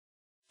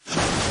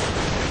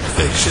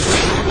fiction,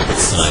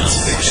 science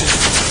fiction,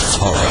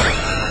 horror,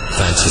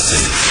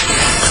 fantasy,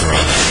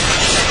 crime,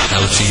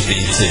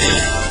 LGBT,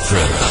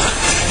 thriller.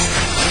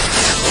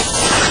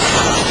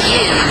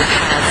 You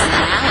have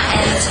now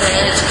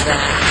entered the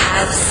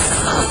House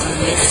of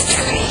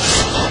Mystery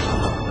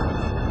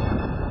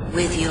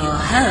with your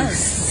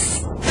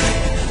hosts,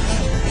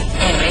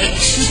 Eric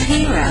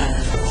Shapiro,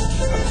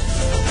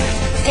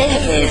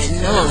 David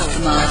North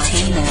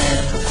Martino,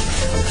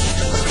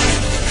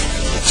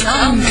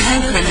 John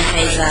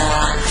Copenhagen,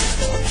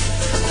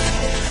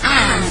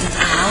 and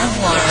Al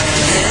Warren.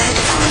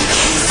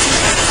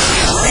 Heard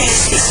on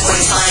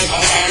 106.5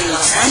 FM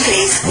Los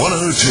Angeles,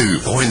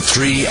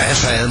 102.3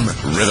 FM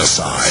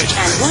Riverside,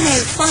 and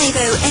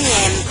 105.0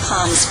 AM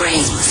Palm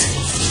Springs.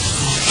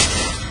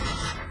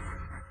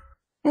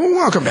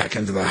 Welcome back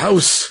into the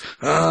House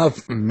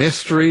of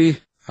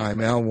Mystery.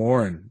 I'm Al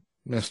Warren.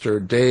 Mr.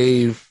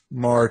 Dave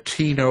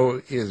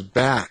Martino is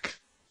back.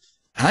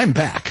 I'm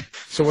back.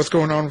 So what's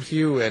going on with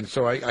you? And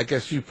so I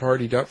guess you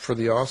partied up for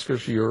the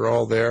Oscars. You were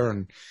all there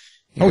and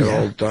you're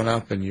all done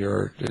up and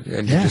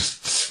did you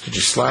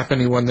slap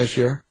anyone this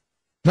year?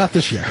 Not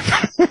this year.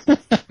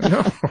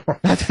 No.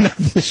 Not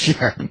this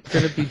year. We're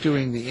going to be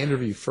doing the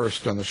interview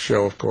first on the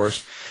show, of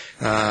course.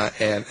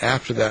 And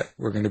after that,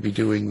 we're going to be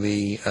doing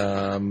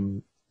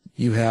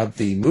you have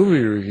the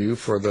movie review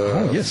for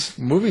the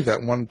movie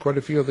that won quite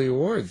a few of the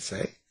awards,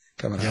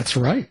 coming up. That's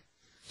right.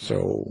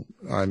 So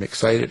I'm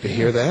excited to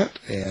hear that,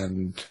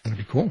 and that'd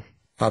be cool.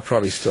 I'll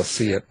probably still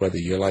see it, whether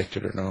you liked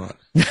it or not.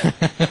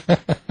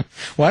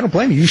 Well, I don't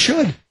blame you. You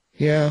should.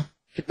 Yeah.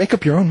 You make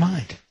up your own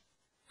mind.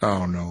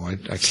 Oh, no,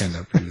 I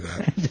cannot do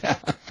that. Yeah.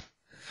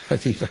 I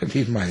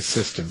need my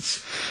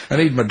assistants. I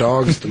need my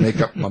dogs to make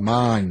up my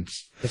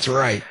minds. That's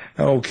right.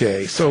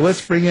 Okay, so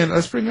let's bring in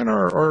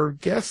our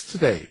guests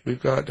today.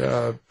 We've got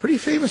pretty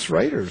famous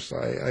writers.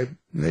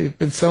 They've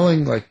been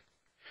selling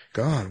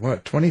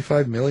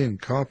 25 million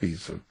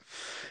copies of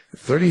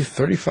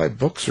 35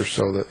 books or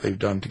so that they've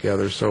done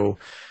together. So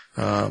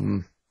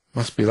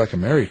must be like a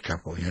married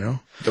couple, you know.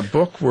 The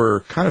book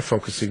we're kind of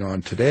focusing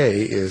on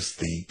today is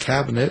The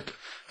Cabinet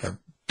of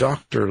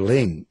Dr.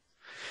 Leng,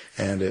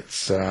 and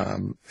it's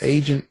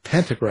Agent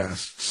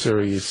Pendergast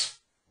series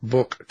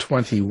book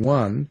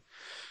 21.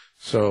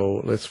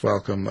 So let's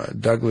welcome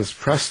Douglas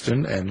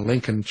Preston and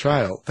Lincoln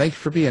Child. Thank you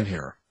for being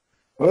here.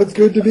 Well, it's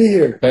good to be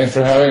here. Thanks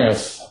for having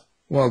us.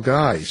 Well,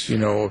 guys,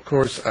 of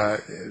course,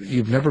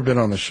 you've never been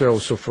on the show,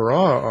 so for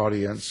our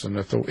audience, and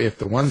if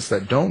the ones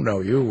that don't know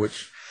you,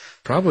 which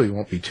probably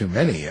won't be too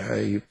many,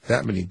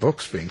 that many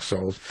books being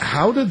sold,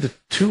 how did the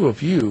two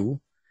of you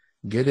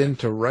get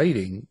into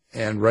writing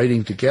and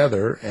writing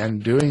together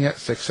and doing it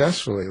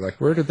successfully?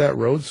 Where did that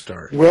road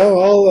start?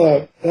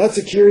 Well, that's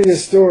a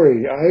curious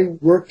story. I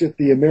worked at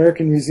the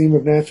American Museum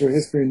of Natural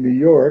History in New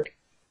York,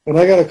 and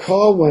I got a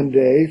call one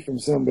day from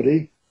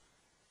somebody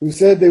who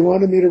said they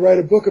wanted me to write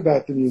a book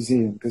about the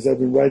museum because I've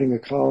been writing a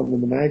column in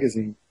the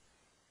magazine.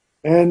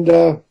 And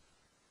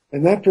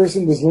that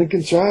person was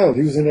Lincoln Child.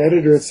 He was an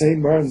editor at St.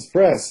 Martin's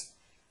Press.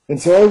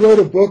 And so I wrote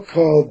a book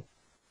called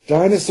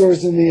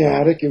Dinosaurs in the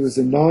Attic. It was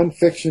a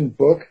nonfiction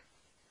book,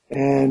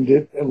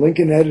 and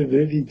Lincoln edited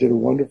it. He did a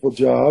wonderful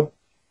job.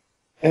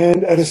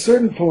 And at a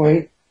certain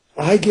point,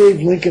 I gave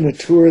Lincoln a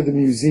tour of the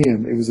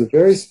museum. It was a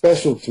very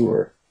special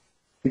tour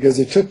because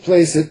it took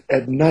place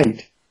at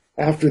night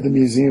after the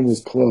museum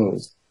was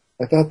closed.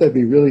 I thought that'd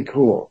be really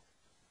cool.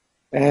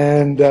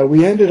 And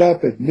we ended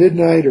up at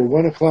midnight or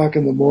 1 o'clock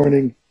in the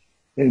morning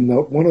in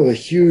one of the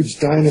huge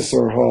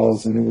dinosaur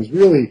halls, and it was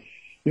really,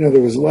 there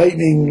was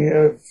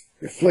lightning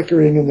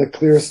flickering in the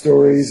clear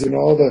stories, and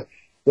all the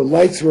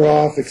lights were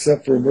off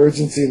except for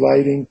emergency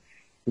lighting.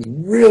 It was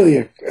really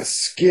a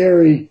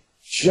scary,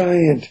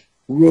 giant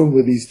room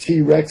with these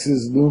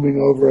T-Rexes looming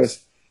over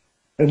us.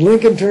 And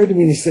Lincoln turned to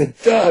me and he said,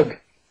 "Doug,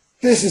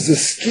 this is the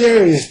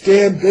scariest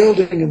damn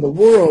building in the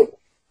world.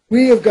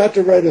 We have got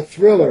to write a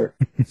thriller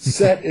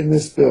set in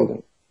this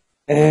building."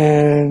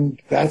 And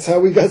that's how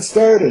we got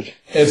started.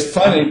 It's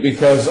funny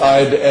because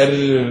I'd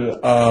edited,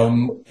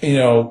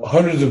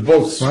 hundreds of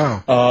books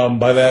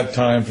by that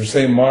time for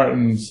St.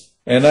 Martin's,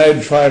 and I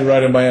had tried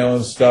writing my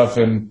own stuff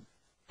in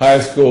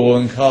high school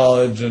and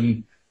college,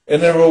 and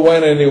it never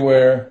went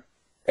anywhere.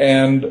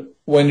 And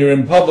when you're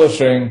in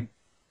publishing,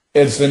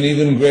 it's an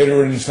even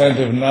greater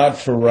incentive not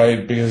to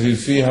write because you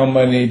see how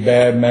many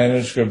bad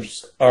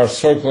manuscripts are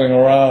circling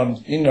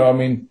around.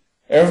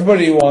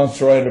 Everybody wants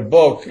to write a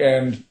book,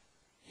 and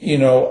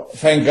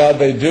thank God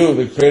they do.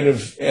 The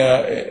creative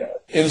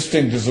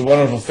instinct is a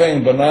wonderful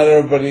thing, but not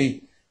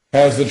everybody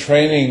has the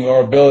training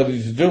or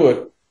ability to do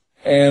it.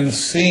 And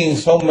seeing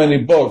so many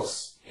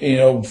books,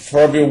 for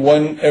every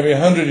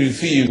 100 you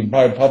see, you can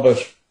probably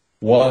publish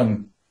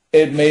one.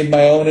 It made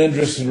my own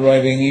interest in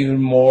writing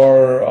even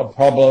more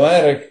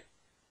problematic.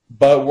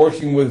 But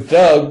working with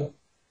Doug,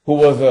 who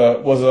was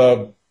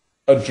a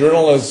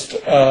journalist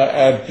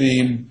at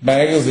the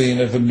magazine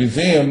at the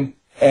museum,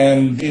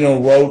 and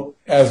wrote,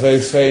 as they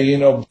say,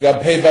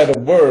 got paid by the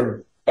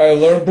word. I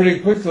learned pretty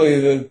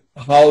quickly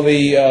how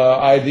the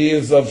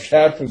ideas of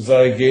chapters that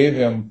I gave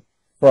him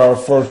for our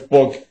first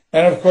book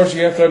And of course,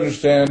 you have to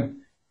understand,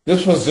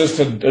 this was just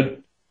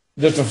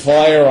a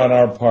flyer on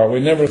our part. We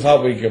never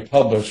thought we'd get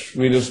published.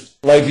 We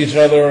just liked each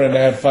other and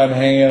had fun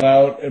hanging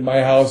out at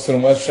my house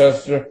in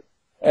Westchester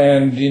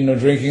and,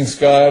 drinking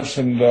scotch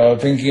and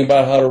thinking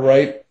about how to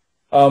write.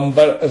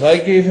 But as I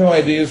gave him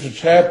ideas for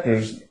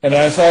chapters, and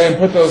I saw him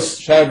put those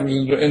chapters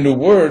into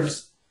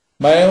words,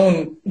 my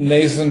own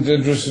nascent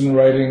interest in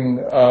writing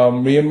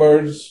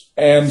reemerged.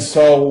 And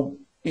so,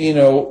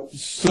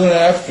 soon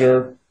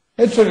after,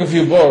 it took a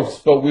few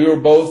books, but we were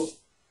both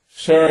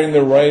sharing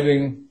the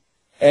writing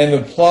and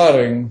the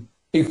plotting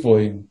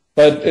equally.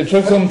 But it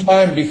took some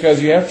time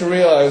because you have to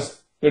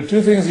realize, there are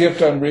two things you have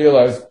to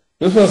realize.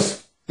 This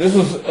was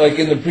like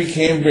in the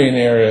pre-Cambrian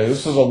era.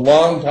 This was a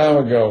long time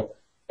ago.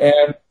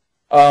 And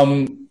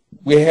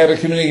we had to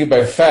communicate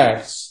by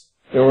fax.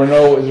 There was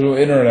no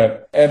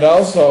internet. And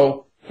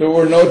also, there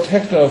were no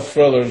techno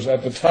thrillers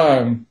at the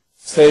time,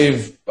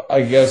 save,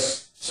 I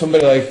guess,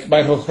 somebody like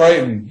Michael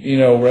Crichton,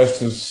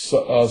 rest his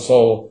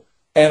soul.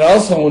 And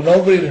also,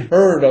 nobody had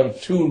heard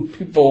of two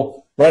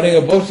people writing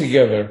a book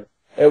together.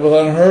 It was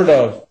unheard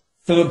of,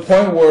 to the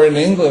point where in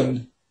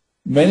England,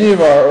 many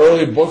of our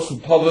early books were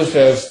published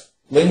as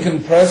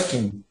Lincoln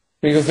Preston,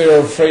 because they were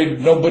afraid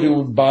nobody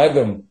would buy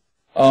them.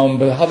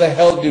 But how the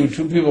hell do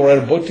two people write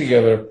a book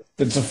together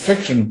that's a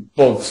fiction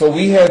book? So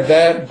we had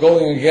that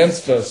going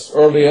against us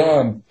early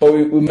on, but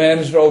we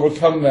managed to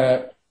overcome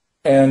that.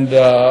 And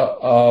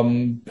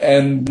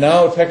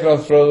now techno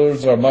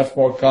thrillers are much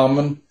more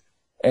common,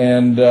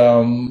 and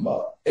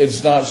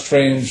it's not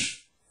strange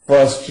for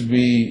us to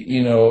be,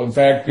 in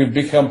fact, we've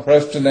become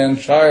Preston and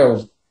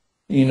Child,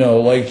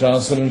 like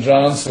Johnson and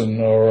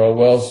Johnson or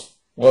Wells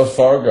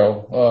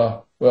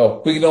Fargo.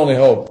 Well, we can only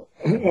hope.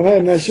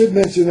 And I should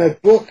mention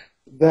that book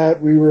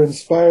that we were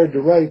inspired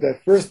to write,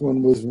 that first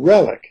one was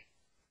Relic,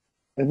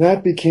 and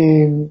that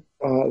became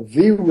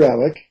The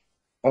Relic,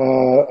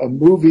 a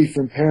movie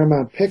from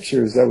Paramount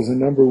Pictures that was a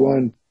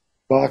 #1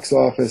 box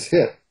office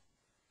hit.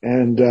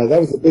 And that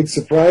was a big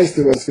surprise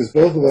to us because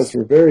both of us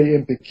were very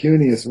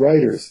impecunious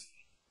writers.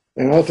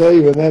 And I'll tell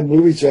you, when that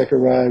movie check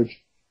arrived,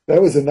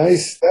 that was a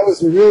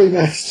really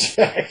nice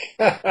check.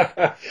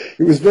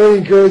 It was very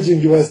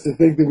encouraging to us to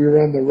think that we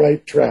were on the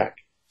right track.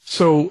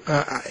 So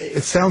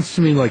it sounds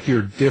to me like you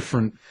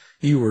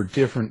were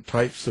different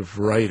types of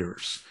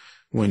writers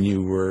when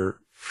you were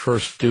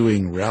first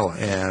doing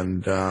Relic.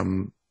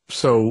 And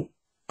so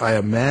I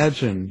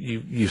imagine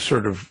you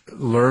sort of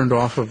learned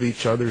off of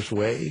each other's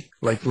way.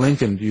 Like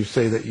Lincoln, do you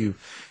say that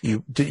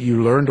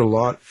you learned a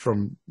lot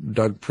from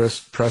Doug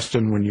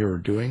Preston when you were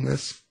doing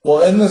this?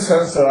 Well, in the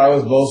sense that I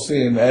was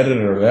mostly an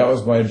editor. That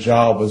was my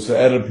job, was to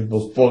edit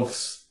people's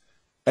books.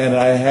 And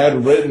I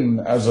had written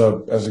as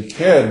a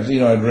kid,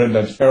 I'd written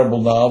a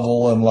terrible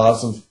novel and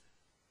lots of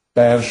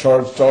bad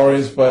short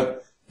stories,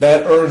 but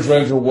that urge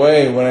went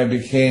away when I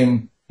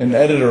became an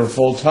editor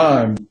full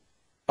time.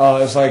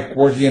 It's like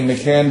working in the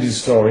candy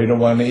store. You don't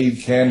want to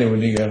eat candy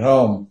when you get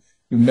home.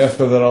 You mess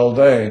with it all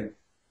day.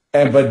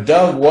 But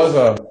Doug was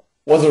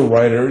a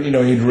writer.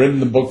 He'd written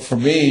the book for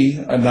me,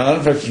 a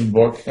nonfiction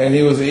book, and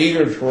he was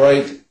eager to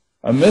write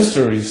a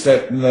mystery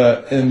set in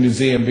the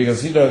museum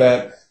because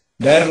that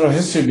Natural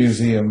History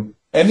Museum,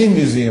 any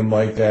museum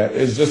like that,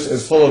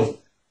 is full of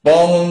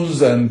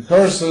bones and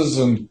curses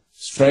and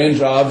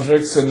strange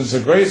objects, and it's a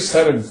great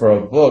setting for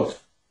a book.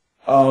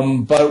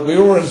 But we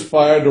were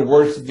inspired to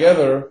work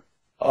together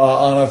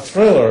on a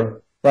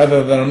thriller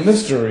rather than a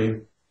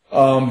mystery,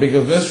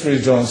 because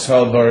mysteries don't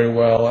sell very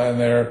well and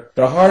they're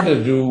hard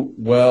to do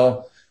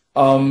well.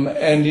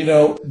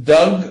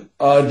 Doug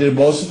did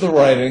most of the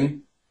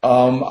writing.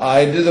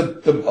 I did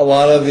a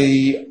lot of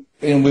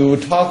we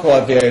would talk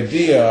about the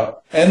idea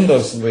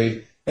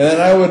endlessly, and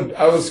then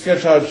I would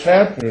sketch out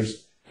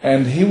chapters,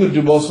 and he would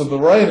do most of the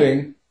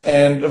writing.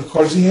 And of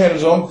course, he had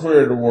his own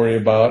career to worry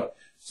about,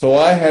 so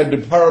I had to,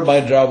 part of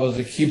my job was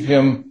to keep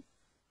him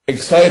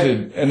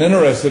excited and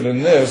interested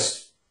in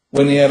this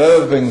when he had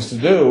other things to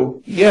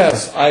do.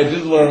 Yes, I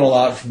did learn a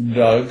lot from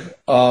Doug,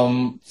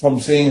 from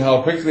seeing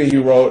how quickly he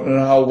wrote and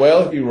how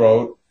well he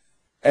wrote,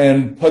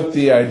 and put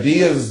the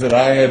ideas that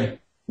I had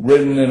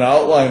written in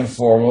outline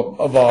form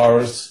of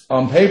ours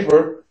on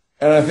paper.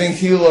 And I think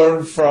he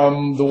learned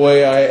from the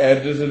way I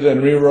edited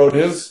and rewrote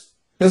his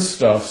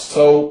stuff.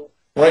 So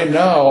right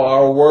now,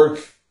 our work,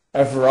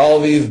 after all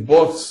these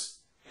books,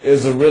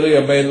 is really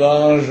a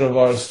melange of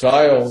our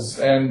styles.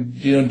 And,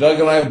 Doug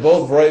and I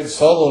both write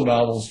solo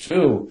novels,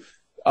 too.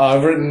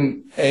 I've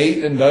written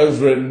 8, and Doug's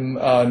written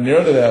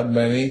nearly that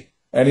many.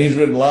 And he's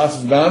written lots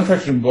of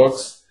nonfiction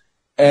books.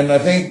 And I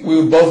think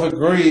we both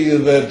agree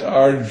that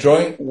our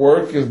joint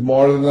work is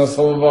more than the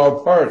sum of our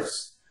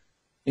parts.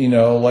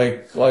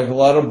 Like a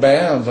lot of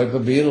bands, like the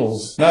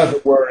Beatles. Not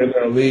that we're in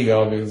their league,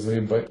 obviously,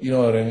 but you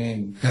know what I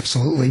mean.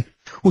 Absolutely.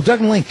 Well, Doug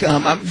and Link,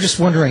 I'm just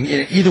wondering,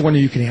 either one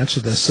of you can answer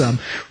this.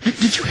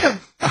 Did you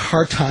have a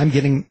hard time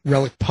getting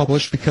Relic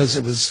published because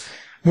it was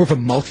more of a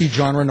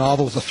multi-genre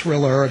novel? It's a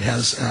thriller. It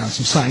has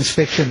some science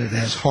fiction. It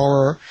has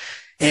horror.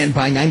 And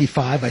by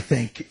 95, I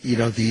think,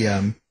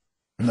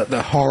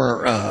 the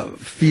horror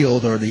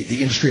field or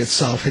the industry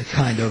itself had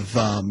kind of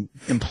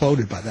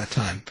imploded by that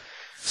time.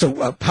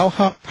 So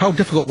how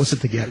difficult was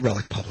it to get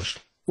Relic published?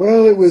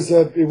 Well, it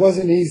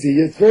wasn't easy.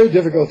 It's very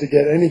difficult to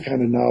get any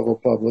kind of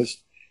novel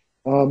published.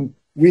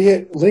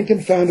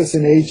 Lincoln found us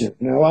an agent.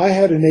 Now, I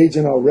had an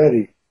agent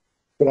already,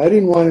 but I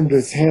didn't want him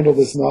to handle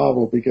this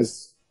novel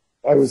because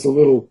I was a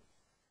little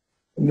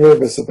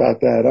nervous about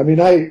that. I mean,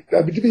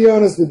 to be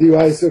honest with you,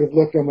 I sort of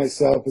looked on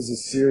myself as a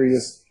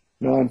serious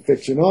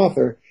nonfiction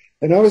author,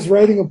 and I was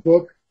writing a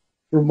book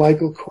for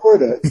Michael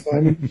Korda at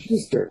Simon &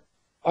 Schuster.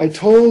 I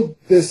told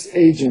this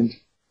agent,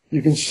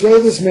 you can show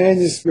this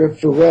manuscript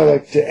for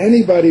Relic to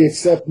anybody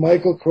except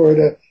Michael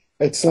Korda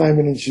at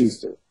Simon &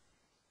 Schuster.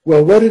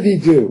 Well, what did he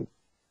do?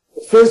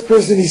 The first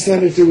person he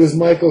sent it to was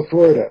Michael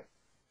Korda.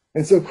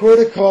 And so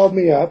Korda called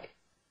me up,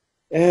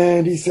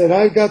 and he said,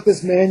 I've got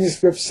this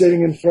manuscript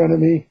sitting in front of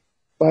me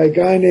by a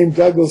guy named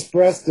Douglas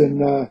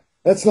Preston.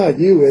 That's not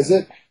you, is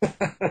it?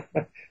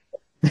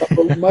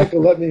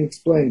 Michael, let me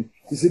explain.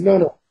 He said,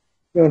 no.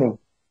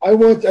 I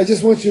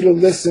just want you to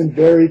listen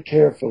very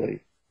carefully.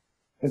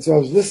 And so I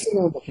was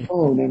listening on the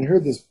phone and I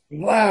heard this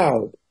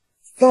loud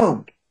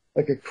thump,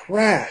 like a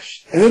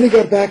crash. And then he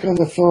got back on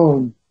the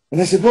phone and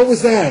I said, what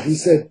was that? He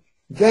said,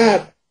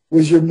 that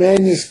was your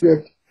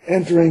manuscript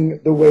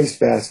entering the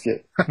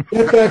wastebasket.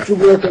 Get back to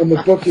work on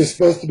the book you're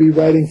supposed to be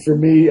writing for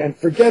me and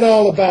forget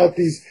all about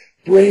these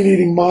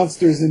brain-eating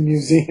monsters in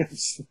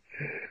museums.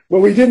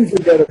 Well, we didn't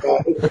forget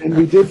about it, and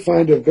we did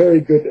find a very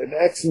good, an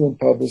excellent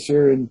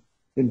publisher in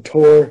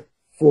Tor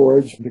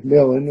Forge,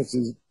 Macmillan. This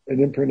is an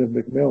imprint of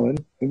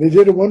Macmillan, and they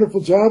did a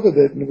wonderful job with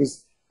it. And it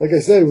was, like I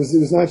said, it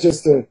was not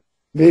just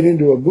made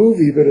into a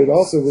movie, but it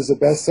also was a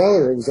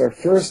bestseller. It was our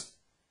first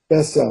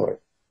bestseller.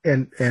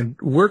 And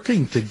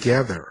working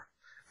together,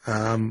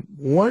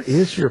 what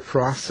is your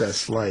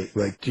process like?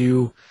 Like, do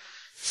you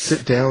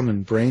sit down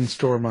and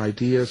brainstorm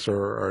ideas,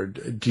 or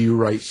do you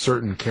write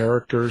certain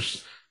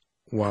characters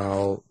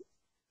while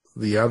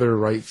the other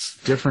writes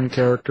different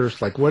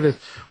characters? Like, what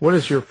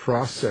is your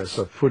process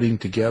of putting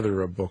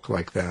together a book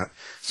like that?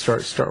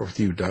 Start with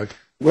you, Doug.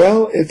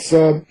 Well, it's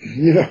when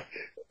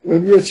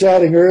we were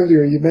chatting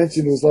earlier, you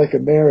mentioned it was like a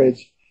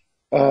marriage.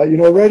 Our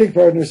writing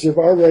partnership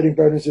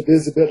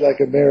is a bit like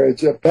a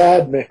marriage, a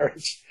bad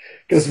marriage,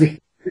 because we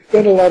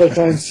spend a lot of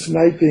time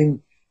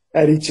sniping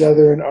at each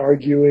other and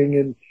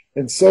arguing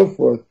and so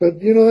forth. But,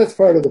 that's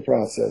part of the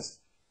process.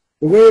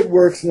 The way it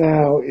works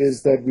now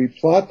is that we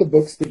plot the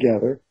books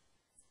together,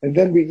 and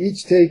then we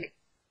each take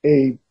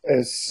a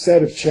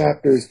set of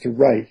chapters to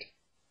write,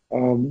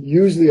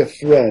 usually a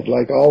thread.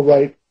 Like, I'll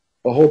write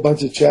a whole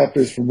bunch of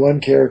chapters from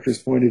one character's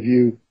point of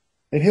view,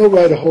 and he'll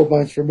write a whole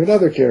bunch from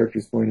another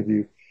character's point of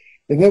view.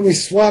 And then we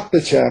swap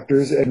the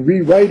chapters and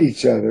rewrite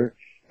each other,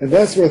 and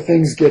that's where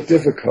things get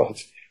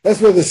difficult.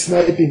 That's where the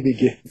sniping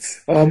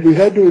begins. We've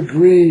had to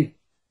agree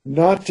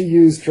not to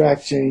use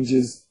track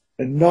changes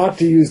and not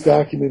to use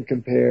document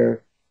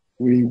compare.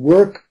 We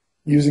work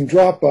using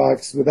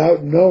Dropbox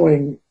without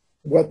knowing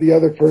what the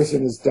other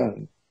person has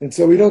done. And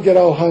so we don't get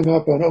all hung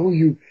up on,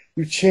 you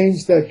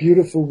changed that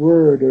beautiful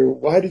word, or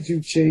why did you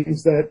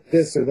change that,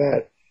 this or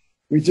that.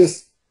 We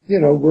just,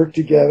 work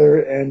together,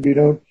 and we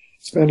don't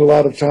spend a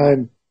lot of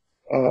time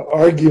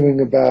arguing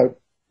about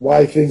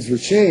why things were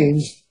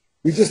changed.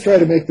 We just try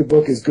to make the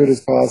book as good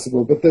as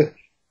possible. But the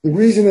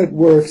reason it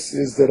works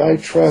is that I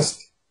trust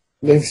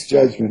Link's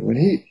judgment.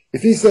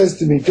 If he says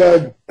to me,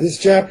 Doug, this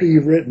chapter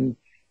you've written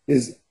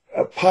is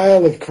a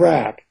pile of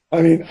crap,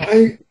 I mean,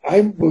 I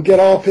will get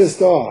all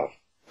pissed off.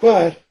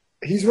 But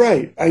he's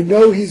right. I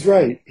know he's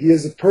right. He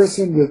is a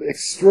person with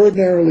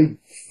extraordinarily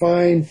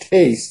fine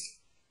taste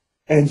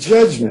and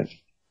judgment.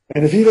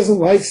 And if he doesn't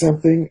like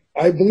something,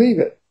 I believe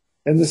it.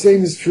 And the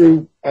same is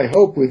true, I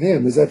hope, with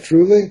him. Is that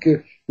true, Link?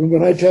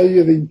 When I tell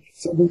you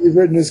something you've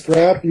written is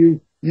crap,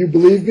 you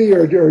believe me,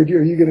 or are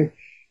you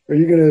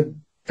gonna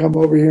come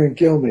over here and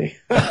kill me?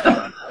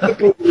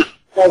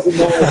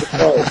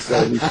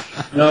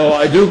 No,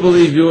 I do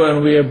believe you,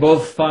 and we are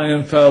both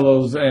fine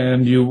fellows,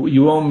 and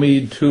you won't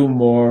meet two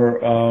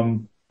more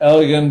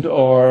elegant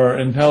or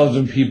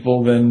intelligent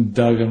people than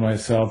Doug and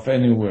myself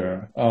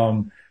anywhere.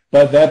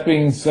 But that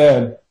being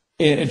said,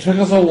 it took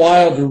us a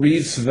while to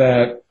reach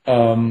that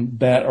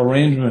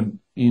arrangement.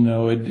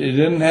 It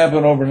didn't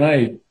happen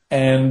overnight,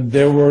 and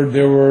there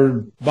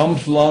were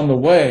bumps along the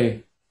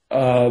way.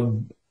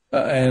 And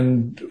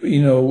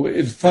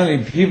it's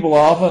funny. People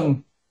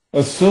often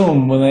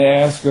assume when they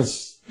ask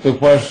us the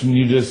question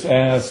you just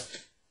asked,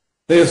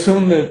 they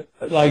assume that,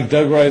 like,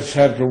 Doug writes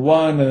chapter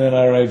 1 and then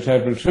I write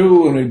chapter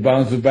 2 and we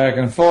bounce it back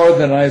and forth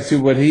and I see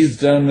what he's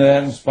done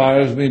that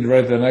inspires me to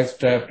write the next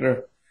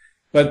chapter.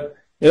 But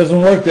it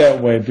doesn't work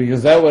that way,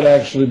 because that would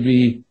actually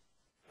be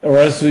a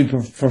recipe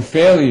for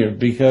failure,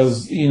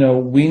 because,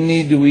 we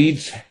need to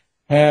each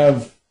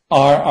have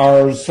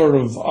our sort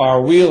of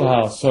our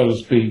wheelhouse, so to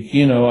speak.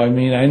 I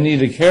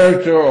need a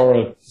character or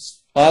a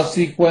plot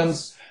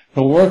sequence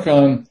to work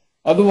on.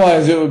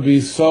 Otherwise, it would be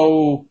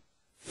so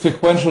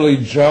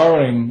sequentially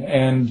jarring,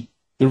 and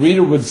the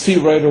reader would see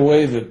right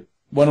away that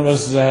one of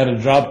us has had to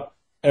drop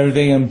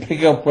everything and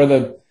pick up where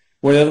the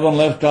other one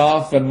left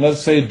off. And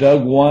let's say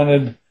Doug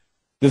wanted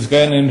this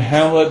guy named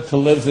Hamlet to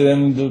live to the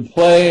end of the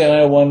play, and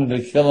I wanted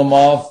to kill him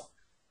off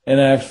in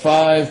Act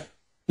 5.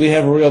 We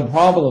have a real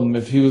problem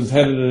if he was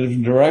headed in a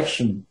different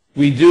direction.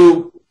 We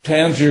do, to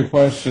answer your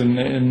question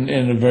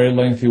in a very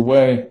lengthy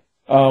way,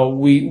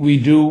 we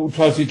do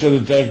trust each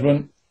other's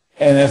judgment,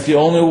 and that's the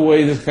only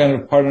way this kind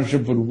of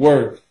partnership would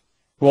work.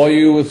 For all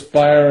you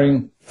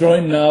aspiring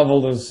joint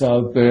novelists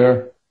out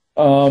there,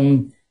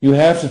 you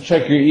have to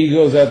check your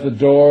egos at the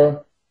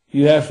door.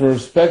 You have to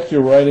respect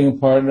your writing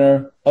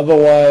partner.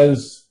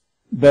 Otherwise,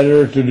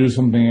 better to do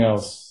something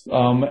else.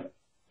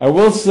 I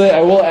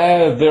will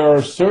add, there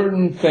are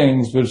certain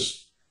things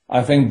which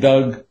I think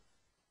Doug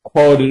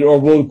quoted or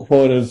will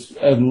quote as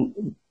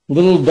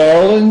little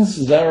darlings.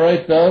 Is that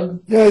right,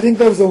 Doug? Yeah, I think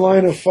that was a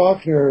line of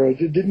Faulkner.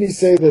 Didn't he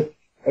say that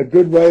a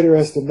good writer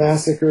has to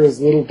massacre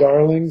his little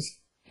darlings?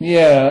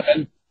 Yeah,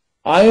 and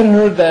I had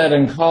heard that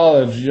in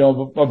college. You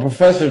know, a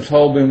professor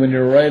told me, when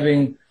you're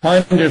writing,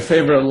 find your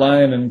favorite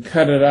line and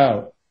cut it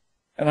out.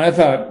 And I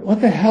thought,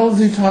 what the hell is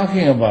he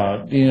talking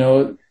about? You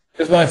know,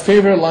 it's my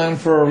favorite line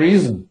for a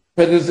reason.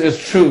 But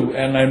it's true,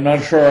 and I'm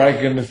not sure I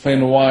can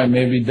explain why.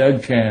 Maybe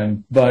Doug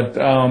can. But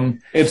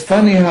it's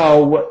funny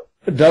how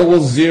Doug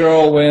will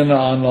zero in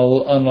on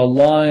a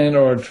line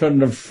or a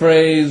turn of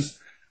phrase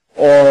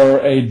or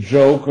a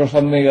joke or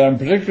something that I'm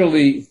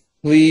particularly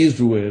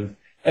pleased with,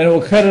 and it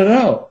will cut it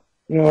out.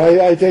 You know,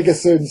 I take a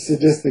certain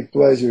sadistic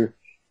pleasure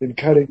in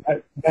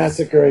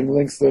massacring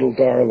Link's little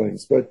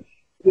darlings. But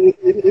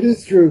it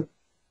is true.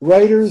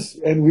 Writers,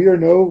 and we are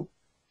no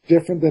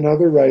different than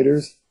other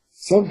writers,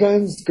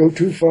 sometimes go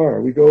too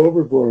far. We go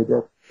overboard.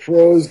 Our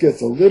prose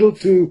gets a little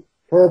too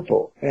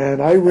purple.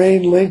 And I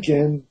rein Link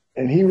in,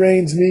 and he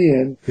reins me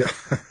in. Yeah.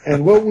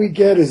 And what we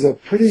get is a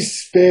pretty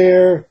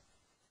spare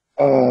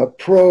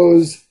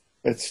prose.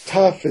 It's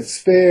tough, it's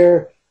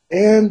spare,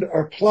 and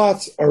our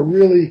plots are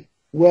really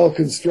well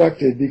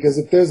constructed, because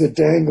if there's a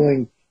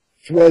dangling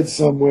thread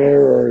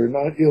somewhere or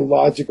an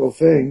illogical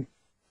thing,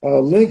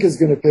 Link is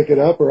going to pick it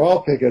up, or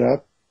I'll pick it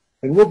up,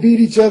 and we'll beat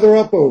each other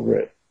up over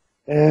it.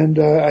 And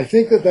I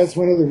think that that's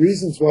one of the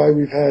reasons why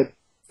we've had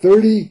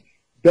 30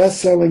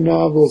 best-selling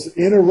novels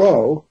in a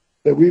row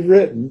that we've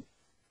written,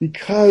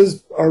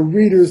 because our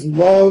readers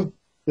love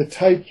the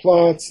tight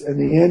plots and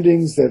the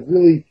endings that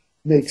really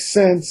make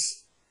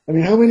sense. I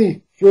mean, how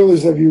many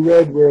thrillers have you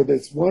read where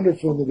it's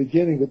wonderful in the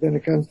beginning, but then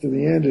it comes to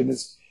the end and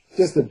it's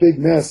just a big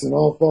mess and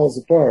all falls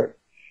apart?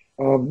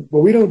 But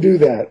we don't do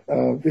that.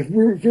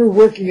 If you're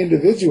working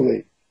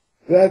individually,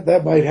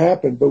 that might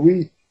happen. But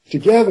we,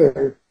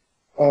 together,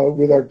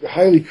 with our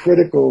highly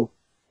critical,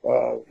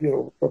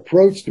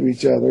 approach to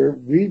each other,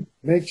 we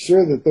make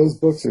sure that those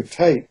books are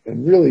tight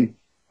and really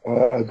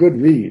a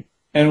good read.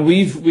 And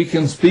we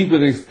can speak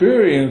with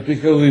experience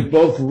because we've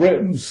both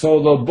written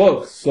solo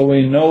books, so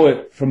we know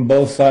it from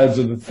both sides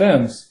of the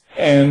fence.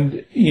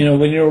 And, you know,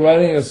 when you're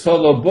writing a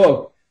solo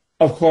book,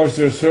 of course,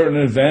 there are certain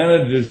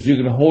advantages. You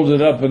can hold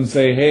it up and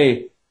say,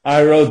 hey,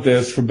 I wrote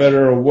this, for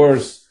better or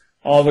worse.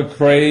 All the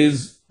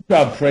praise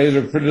or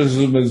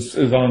criticism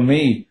is on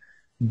me.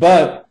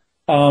 But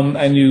when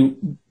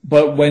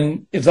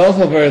it's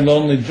also a very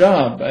lonely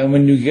job, and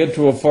when you get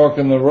to a fork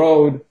in the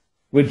road,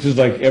 which is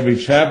like every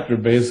chapter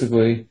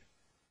basically,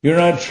 you're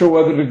not sure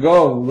whether to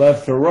go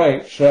left or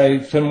right. Should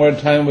I spend more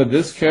time with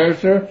this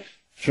character?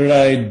 Should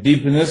I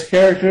deepen this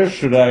character?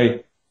 Should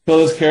I kill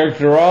this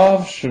character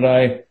off? Should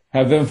I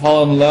have them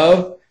fall in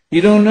love?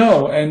 You don't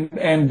know.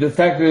 And the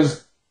fact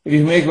is, if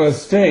you make a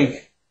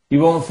mistake, you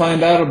won't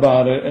find out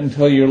about it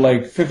until you're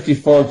like 50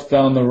 forks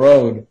down the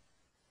road.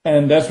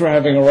 And that's where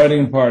having a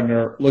writing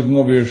partner looking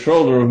over your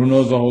shoulder who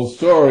knows the whole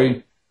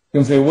story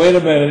can say, wait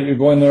a minute, you're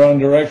going the wrong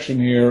direction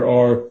here,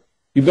 or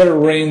you better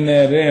rein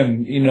that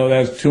in. You know,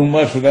 that's too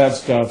much of that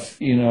stuff,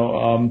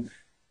 and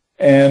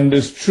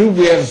it's true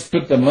we have to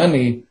split the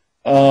money,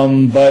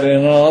 but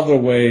in other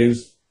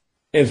ways,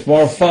 it's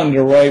more fun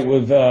to write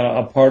with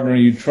a partner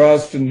you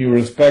trust and you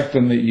respect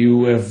and that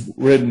you have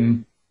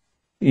written,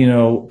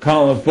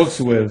 countless books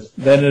with,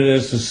 than it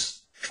is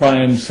to try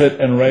and sit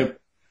and write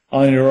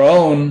on your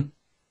own,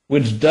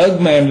 which Doug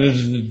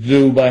manages to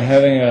do by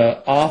having an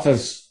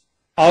office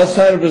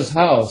outside of his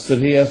house that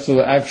he has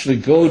to actually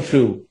go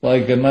to,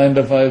 like a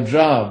 9-to-5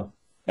 job.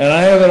 And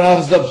I have an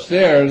office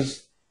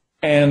upstairs,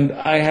 and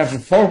I have to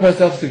force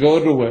myself to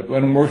go to it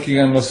when I'm working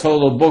on a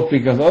solo book,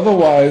 because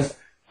otherwise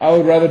I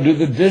would rather do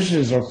the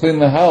dishes or clean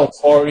the house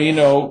or,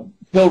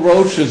 kill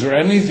roaches or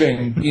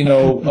anything,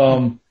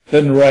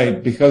 than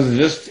write, because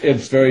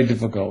it's very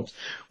difficult.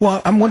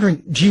 Well, I'm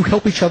wondering, do you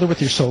help each other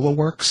with your solo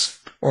works?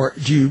 Or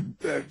do you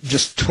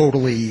just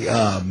totally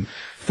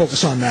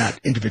focus on that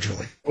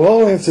individually?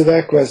 Well, I'll answer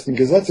that question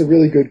because that's a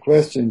really good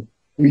question.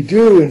 We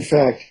do, in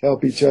fact,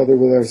 help each other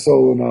with our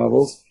solo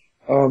novels.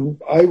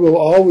 I will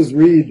always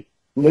read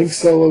Link's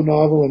solo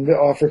novel and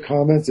offer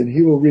comments, and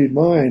he will read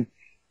mine.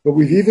 But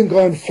we've even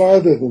gone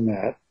farther than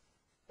that.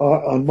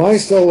 On my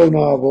solo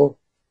novel,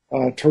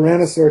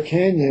 Tyrannosaur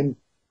Canyon,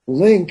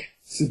 Link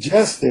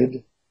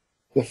suggested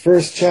the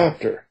first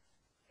chapter.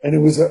 And it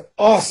was an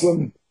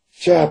awesome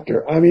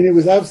chapter. I mean, it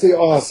was absolutely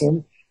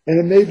awesome, and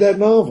it made that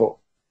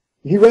novel.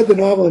 He read the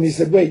novel and he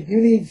said, wait, you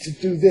need to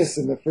do this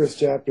in the first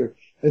chapter.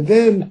 And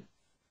then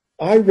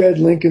I read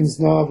Lincoln's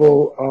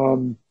novel,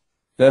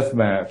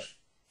 Deathmatch.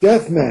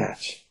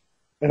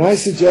 And I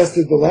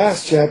suggested the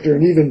last chapter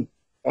and even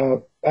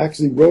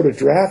actually wrote a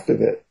draft of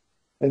it.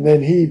 And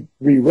then he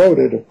rewrote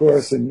it, of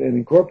course, and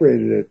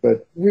incorporated it.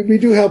 But we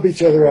do help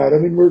each other out. I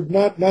mean, we're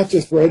not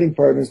just writing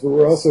partners, but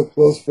we're also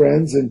close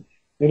friends and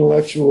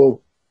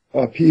intellectual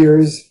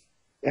peers.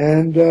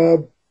 And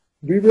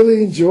we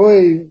really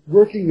enjoy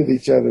working with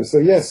each other. So,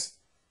 yes,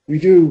 we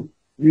do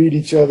read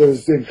each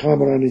other's and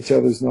comment on each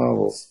other's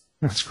novels.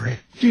 That's great.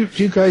 Do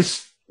you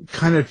guys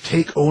kind of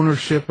take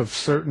ownership of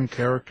certain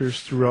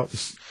characters throughout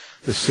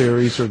the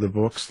series or the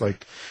books?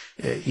 Like,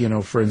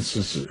 for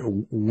instance,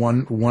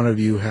 one of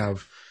you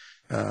have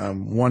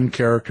one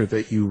character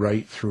that you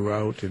write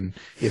throughout, and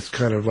it's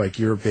kind of like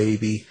your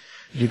baby.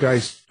 Do you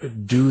guys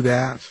do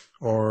that,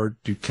 or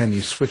can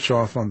you switch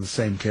off on the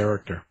same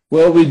character?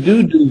 Well, we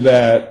do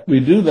that.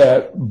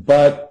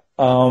 But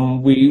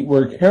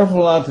we're careful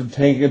not to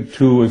take it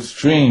to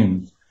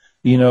extremes.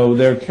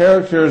 There are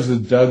characters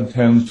that Doug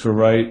tends to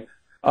write,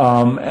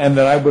 and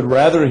that I would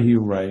rather he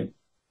write.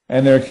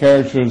 And there are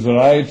characters that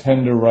I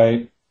tend to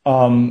write,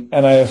 and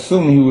I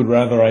assume he would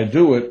rather I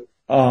do it,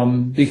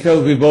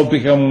 because we both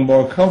become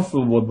more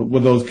comfortable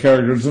with those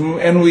characters.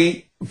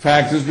 And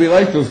fact is, we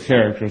like those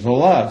characters a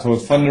lot, so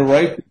it's fun to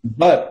write.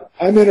 But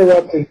I'm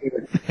interrupting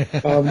here.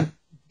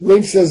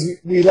 Link says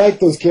we like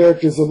those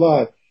characters a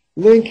lot.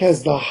 Link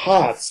has the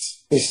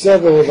hots for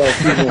several of our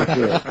female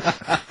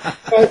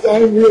characters.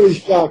 I'm really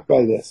shocked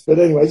by this. But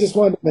anyway, I just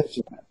wanted to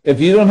mention that. If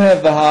you don't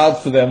have the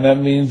hots for them, that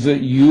means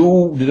that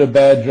you did a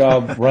bad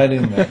job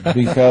writing them,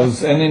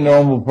 because any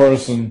normal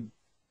person,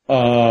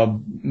 a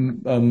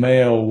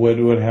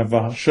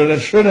male, should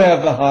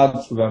have the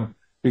hots for them,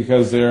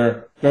 because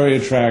they're very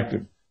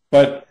attractive.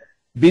 But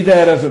be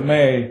that as it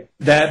may,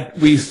 that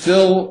we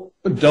still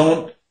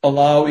don't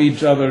allow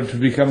each other to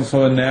become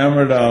so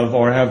enamored of,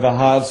 or have the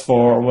hots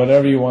for, or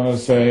whatever you want to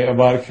say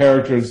about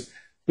characters,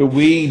 that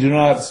we do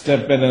not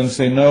step in and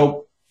say,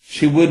 nope,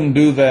 she wouldn't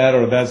do that,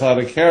 or that's out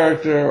of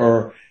character,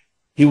 or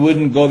he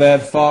wouldn't go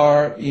that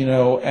far,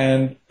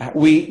 and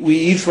we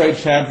each write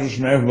chapters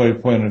from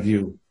everybody's point of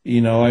view.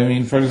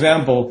 For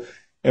example,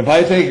 if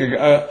I take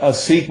a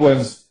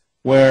sequence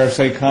where,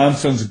 say,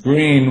 Constance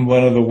Greene,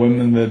 one of the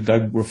women that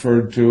Doug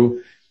referred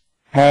to,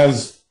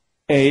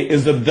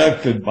 is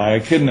abducted by a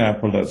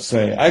kidnapper, let's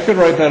say. I could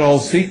write that whole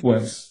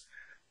sequence,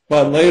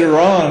 but later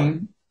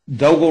on,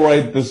 Doug will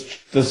write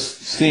this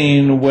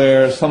scene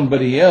where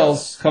somebody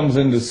else comes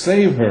in to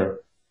save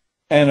her.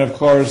 And of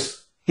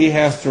course, he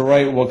has to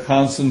write what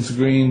Constance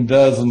Greene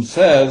does and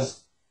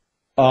says,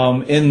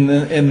 in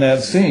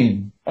that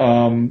scene.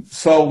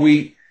 So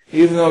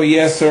even though,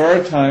 yes, there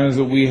are times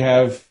that we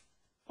have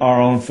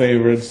our own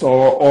favorites,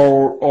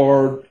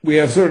 or we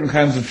have certain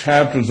kinds of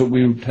chapters that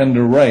we tend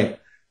to write.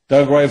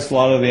 Doug writes a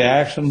lot of the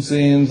action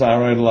scenes. I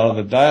write a lot of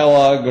the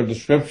dialogue or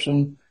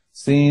description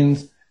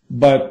scenes.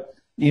 But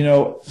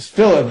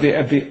still at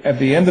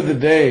the end of the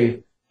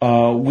day,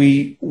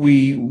 we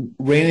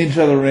rein each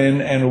other in,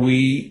 and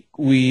we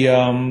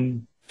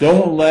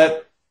don't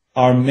let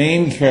our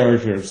main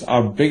characters,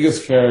 our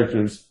biggest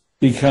characters,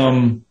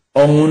 become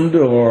owned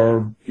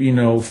or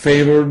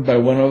favored by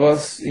one of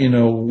us.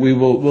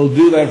 We'll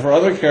do that for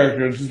other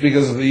characters just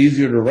because it's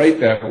easier to write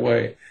that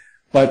way.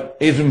 But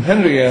Agent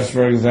Pendergast,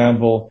 for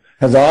example,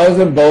 has always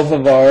been both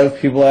of ours.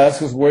 People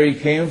ask us where he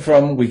came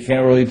from. We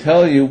can't really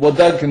tell you. Well,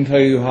 Doug can tell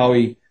you how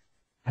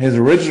his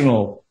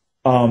original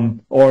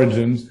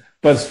origins,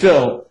 but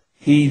still,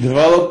 he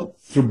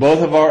developed through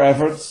both of our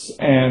efforts,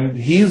 and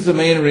he's the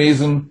main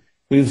reason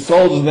we've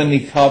sold as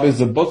many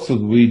copies of books as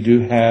we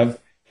do have.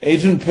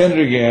 Agent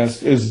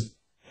Pendergast is,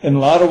 in a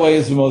lot of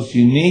ways, the most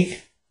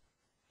unique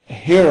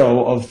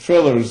hero of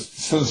thrillers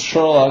since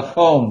Sherlock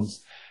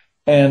Holmes.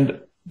 And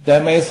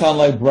that may sound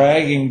like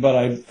bragging, but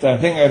I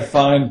think I'd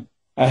find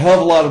a hell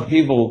of a lot of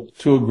people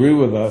to agree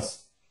with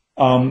us.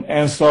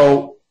 And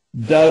so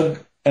Doug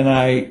and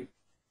I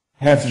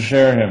have to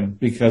share him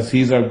because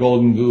he's our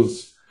golden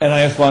goose. And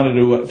I just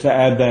wanted to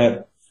add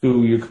that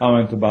to your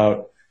comment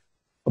about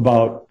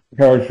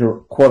character,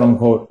 quote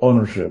unquote,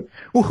 ownership.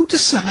 Well, who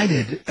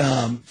decided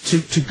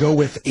to go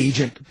with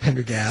Agent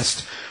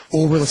Pendergast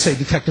over, let's say,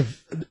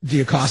 Detective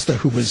D'Acosta,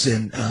 who was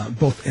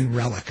both in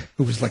Relic,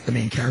 who was like the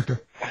main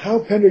character? How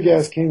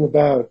Pendergast came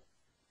about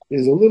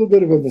is a little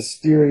bit of a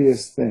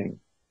mysterious thing.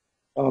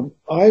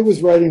 I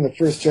was writing the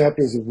first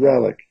chapters of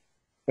Relic,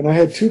 and I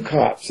had two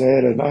cops. I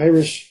had an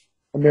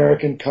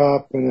Irish-American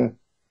cop and an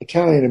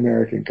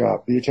Italian-American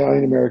cop. The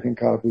Italian-American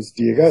cop was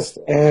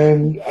D'Acosta.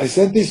 And I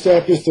sent these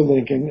chapters to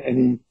Lincoln, and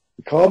he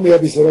called me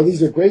up. He said, oh,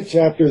 these are great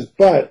chapters,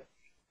 but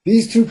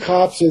these two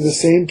cops are the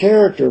same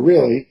character,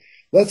 really.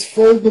 Let's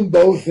fold them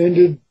both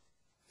into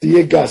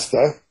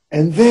D'Acosta,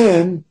 and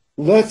then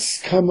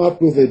let's come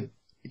up with a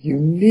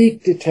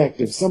unique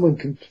detective, someone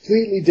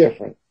completely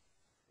different.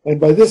 And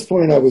by this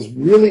point, I was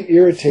really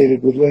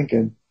irritated with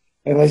Lincoln.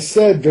 And I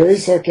said very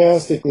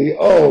sarcastically,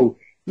 oh,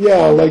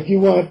 yeah, like you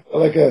want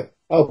like a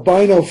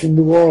albino from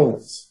New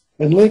Orleans.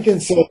 And Lincoln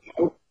said,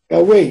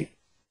 now wait,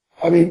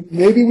 I mean,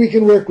 maybe we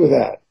can work with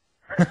that.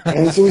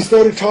 And so we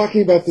started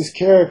talking about this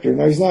character.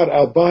 Now, he's not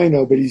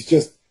albino, but he's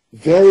just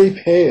very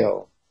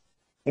pale.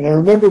 And I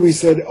remember we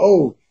said,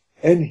 oh,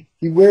 and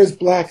he wears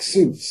black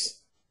suits.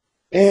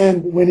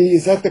 And when he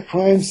is at the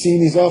crime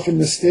scene, he's often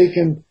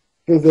mistaken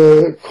for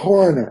the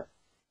coroner.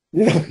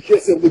 You know, he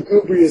has a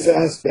lugubrious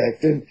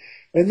aspect. And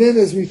then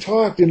as we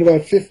talked in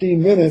about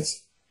 15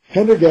 minutes,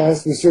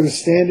 Pendergast was sort of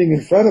standing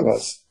in front of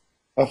us,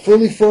 a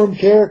fully formed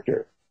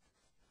character.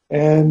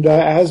 And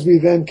as we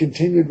then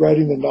continued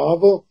writing the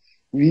novel,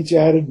 we each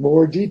added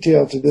more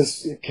detail to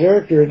this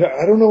character. And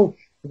I don't know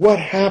what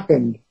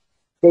happened,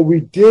 but we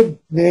did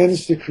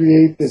manage to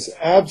create this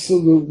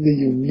absolutely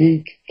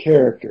unique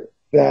character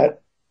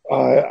that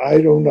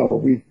I don't know.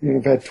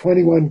 We've had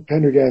 21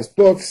 Pendergast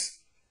books,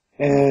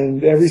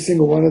 and every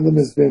single one of them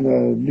has been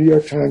a New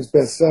York Times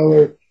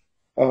bestseller,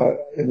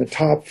 in the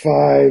top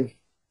 5.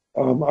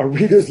 Our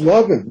readers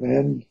love him,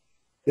 and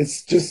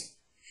it's just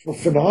a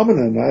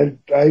phenomenon.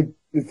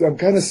 I'm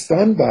kind of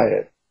stunned by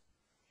it,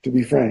 to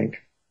be frank.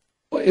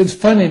 Well, it's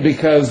funny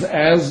because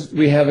as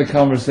we had the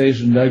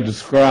conversation Doug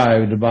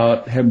described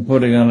about him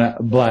putting on a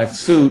black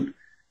suit,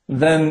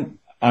 then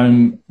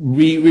I'm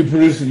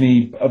reproducing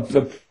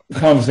the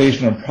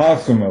conversation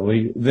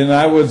approximately. Then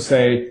I would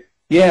say,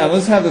 yeah,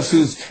 let's have the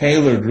suits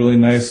tailored really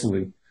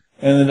nicely.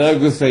 And then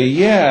Doug would say,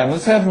 yeah,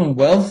 let's have him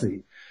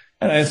wealthy.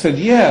 And I said,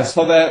 yeah,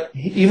 so that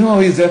even though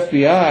he's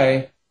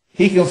FBI,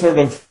 he can sort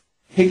of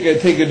take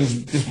a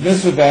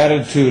dismissive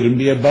attitude and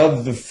be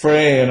above the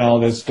fray and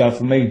all this stuff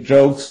and make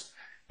jokes,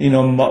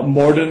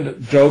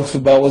 mordant jokes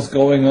about what's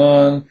going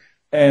on.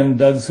 And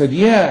Doug said,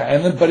 yeah,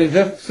 and then, but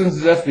since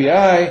he's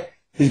FBI,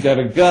 he's got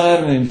a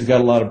gun and he's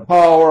got a lot of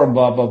power and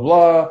blah, blah,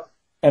 blah.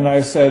 And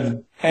I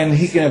said, and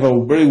he can have a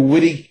really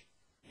witty,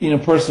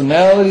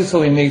 personality,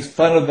 so he makes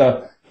fun of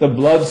the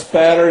blood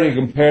spatter. He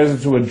compares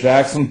it to a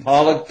Jackson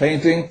Pollock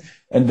painting.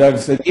 And Doug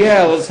said,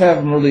 yeah, let's have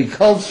him really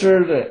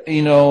cultured,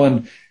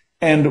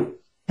 and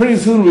pretty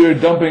soon we were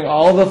dumping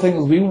all the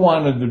things we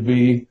wanted to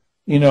be,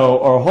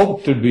 or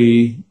hoped to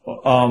be,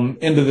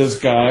 into this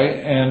guy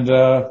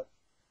and,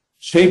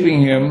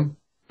 shaping him,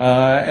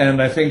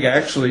 and I think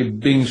actually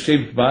being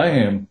shaped by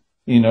him.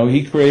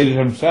 He created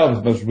himself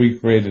as much as we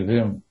created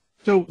him.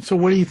 So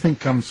what do you think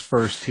comes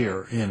first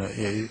here?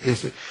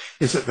 Is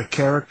it the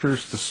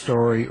characters, the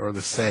story, or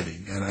the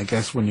setting? And I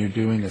guess when you're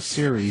doing a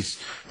series,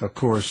 of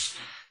course,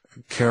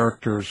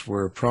 characters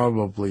were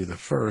probably the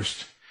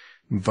first,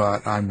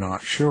 but I'm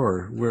not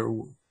sure.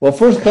 Well,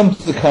 first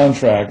comes the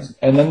contract,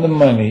 and then the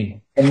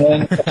money, and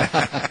then.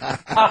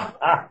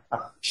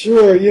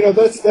 Sure,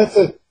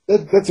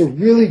 that's a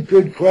really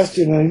good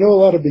question. I know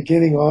a lot of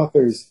beginning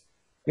authors,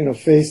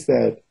 face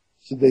that.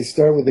 Should they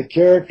start with the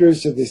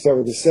characters? Should they start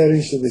with the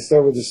setting? Should they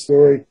start with the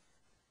story?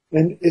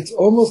 And it's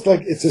almost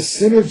like it's a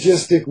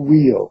synergistic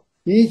wheel.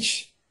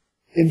 Each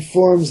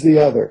informs the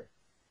other.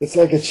 It's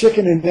like a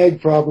chicken and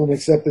egg problem,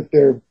 except that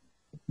there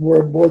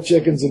are more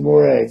chickens and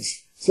more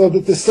eggs. So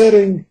that the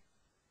setting,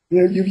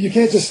 you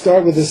can't just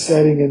start with a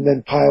setting and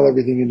then pile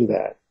everything into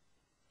that.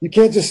 You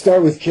can't just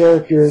start with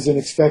characters and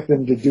expect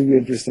them to do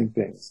interesting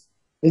things.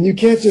 And you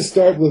can't just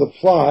start with a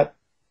plot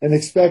and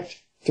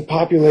expect to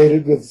populate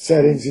it with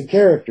settings and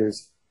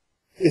characters.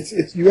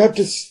 You have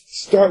to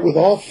start with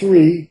all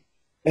three,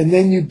 and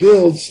then you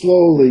build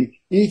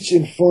slowly, each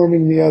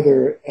informing the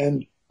other.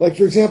 And like,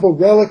 for example,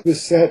 Relic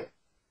was set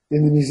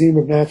in the Museum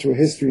of Natural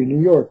History in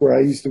New York, where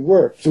I used to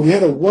work. So we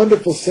had a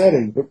wonderful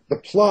setting, but the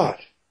plot,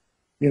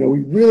 we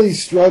really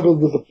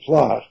struggled with the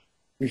plot.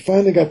 We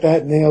finally got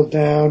that nailed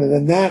down, and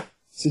then that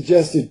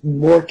suggested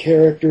more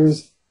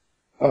characters,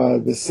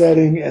 the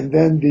setting, and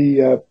then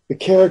the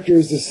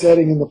characters, the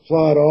setting, and the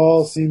plot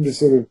all seemed to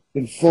sort of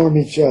inform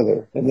each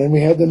other. And then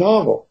we had the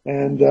novel,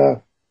 and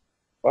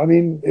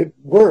it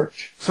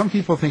worked. Some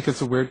people think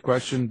it's a weird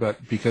question,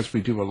 but because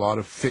we do a lot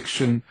of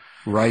fiction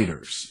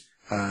writers,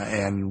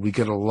 and we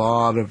get a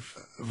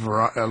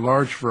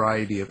large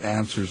variety of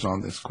answers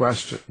on this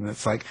question, and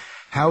it's like,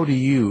 how do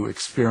you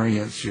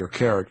experience your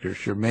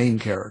characters, your main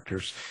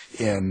characters,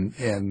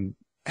 and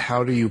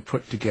how do you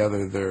put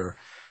together their,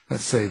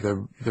 let's say,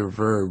 their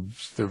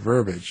verbs, their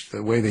verbiage,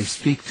 the way they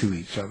speak to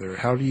each other?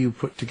 How do you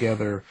put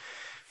together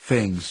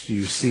things? Do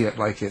you see it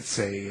like it's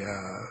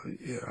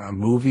a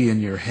movie in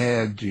your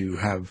head? Do you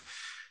have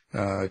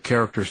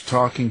characters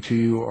talking to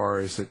you, or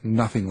is it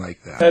nothing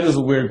like that? That is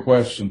a weird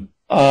question.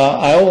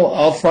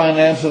 I'll try and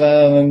answer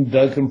that, and then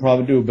Doug can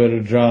probably do a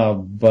better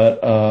job.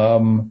 But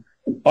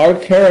our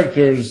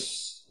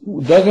characters,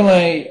 Doug and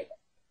I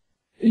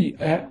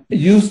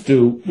used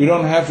to. We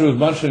don't have to as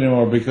much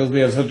anymore because we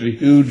have such a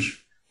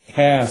huge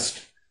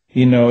cast.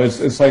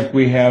 It's like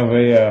we have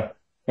a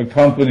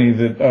company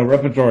a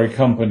repertory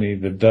company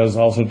that does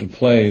all sorts of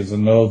plays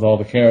and knows all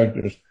the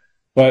characters.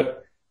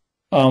 But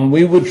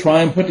we would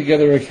try and put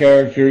together a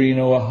character,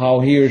 how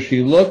he or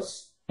she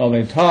looks, how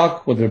they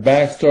talk, what their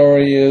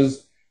backstory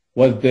is,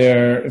 if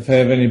they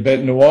have any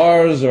bête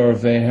noirs or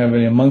if they have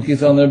any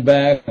monkeys on their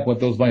back, what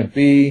those might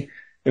be.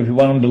 if we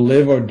want them to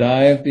live or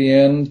die at the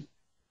end.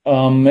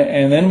 And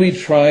then we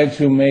try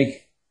to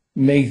make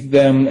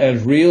them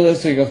as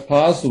realistic as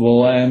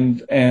possible.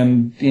 And,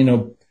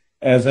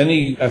 as I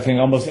think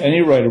almost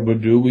any writer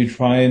would do, we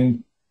try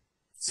and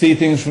see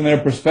things from their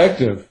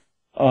perspective,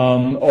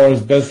 or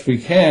as best we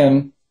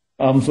can.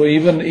 So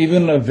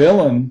even a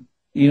villain,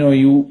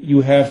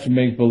 you have to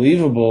make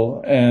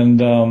believable.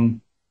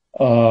 And,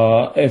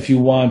 if you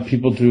want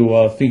people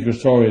to, think your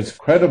story is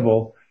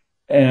credible.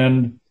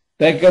 And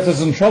that gets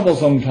us in trouble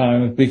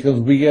sometimes because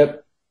we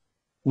get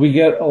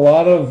a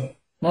lot of,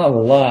 not a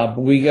lot,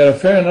 but we get a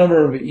fair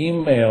number of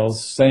emails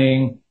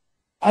saying,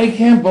 I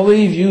can't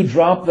believe you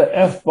dropped the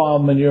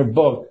F-bomb in your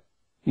book.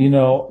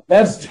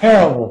 That's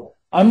terrible.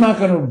 I'm not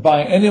going to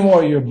buy any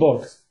more of your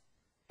books.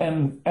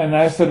 And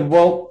I said,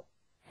 well,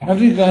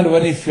 have you gone to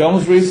any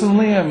films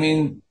recently? I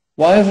mean,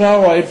 why is it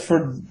all right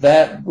for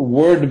that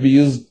word to be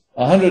used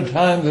 100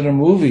 times in a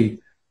movie?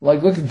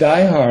 Like, look at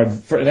Die Hard.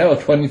 That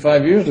was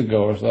 25 years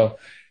ago or so.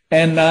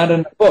 And not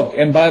in the book.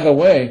 And by the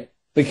way,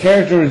 the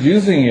character who's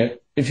using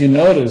it, if you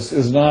notice,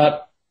 is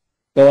not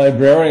the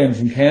librarian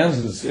from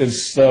Kansas.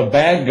 It's the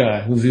bad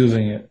guy who's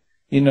using it.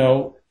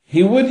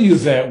 He would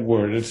use that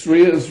word. It's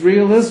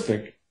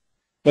realistic.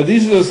 But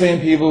these are the same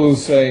people who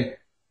say,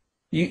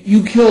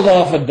 you killed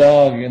off a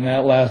dog in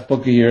that last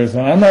book of yours,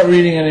 and I'm not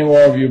reading any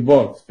more of your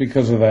books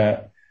because of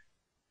that.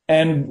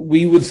 And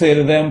we would say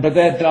to them, but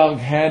that dog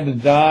had to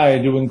die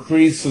to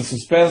increase the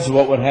suspense of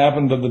what would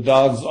happen to the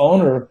dog's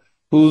owner,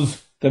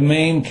 who's the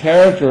main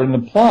character in the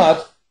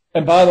plot.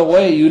 And by the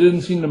way, you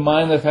didn't seem to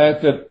mind the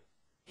fact that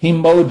he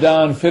mowed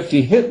down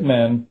 50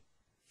 hitmen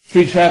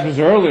 3 chapters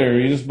earlier.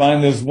 You just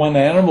mind this one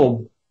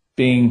animal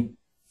being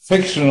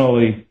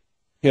fictionally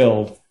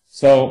killed.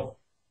 So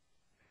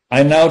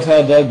I now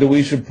tell Doug that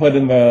we should put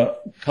in the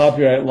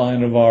copyright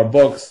line of our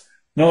books,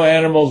 no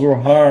animals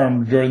were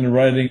harmed during the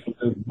writing of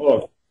this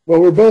book. Well,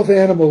 we're both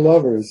animal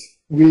lovers.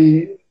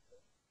 Thriller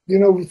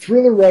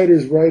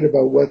writers write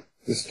about what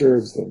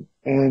disturbs them.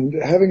 And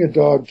having a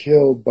dog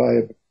killed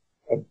by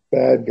a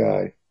bad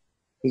guy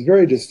is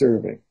very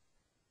disturbing.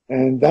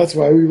 And that's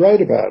why we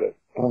write about it.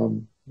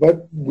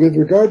 But with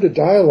regard to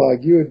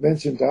dialogue, you had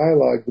mentioned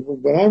dialogue.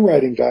 When I'm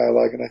writing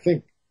dialogue, and I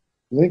think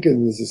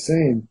Lincoln is the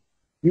same,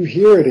 you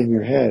hear it in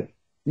your head.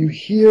 You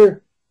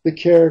hear the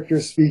character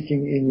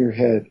speaking in your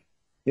head,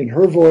 in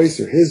her voice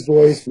or his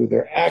voice, with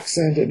their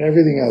accent and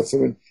everything else. So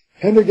when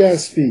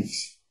Pendergast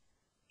speaks,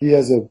 he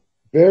has a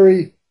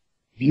very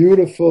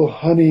beautiful,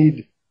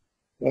 honeyed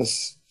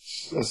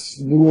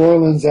New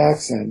Orleans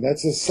accent.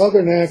 That's a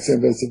Southern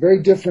accent, but it's a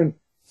very different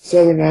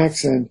Southern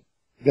accent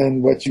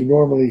than what you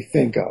normally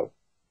think of.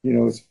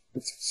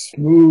 It's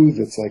smooth,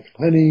 it's like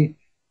honey,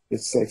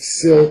 it's like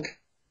silk.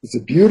 It's a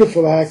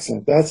beautiful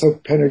accent. That's how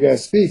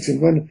Pendergast speaks.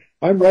 And when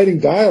I'm writing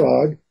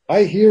dialogue,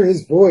 I hear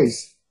his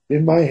voice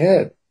in my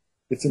head.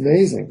 It's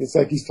amazing. It's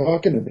like he's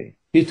talking to me.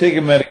 He's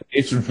taking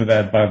medication for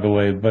that, by the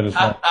way, but it's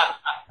not.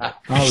 I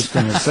was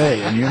going to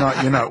say, and you're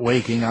not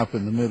waking up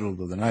in the middle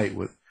of the night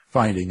with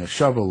finding a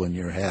shovel in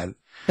your head,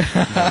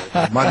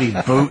 muddy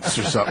boots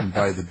or something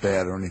by the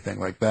bed or anything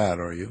like that,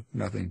 are you?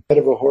 Nothing. Head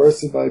of a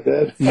horse in my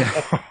bed. Yeah.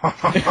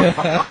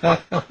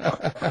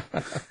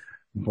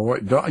 Boy,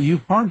 you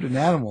harmed an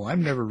animal.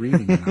 I'm never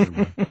reading another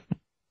one.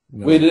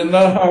 No. We did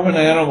not harm an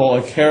animal,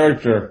 a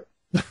character.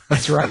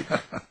 That's right.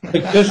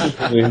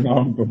 Fictitiously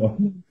harmed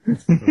one.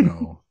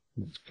 No,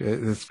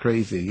 it's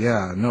crazy.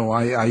 Yeah, no,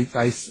 I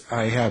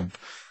have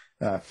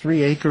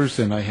 3 acres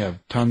and I have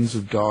tons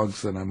of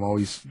dogs, and I'm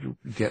always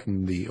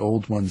getting the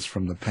old ones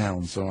from the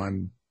pound. So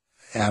I'm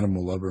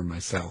animal lover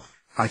myself.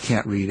 I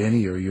can't read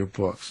any of your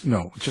books.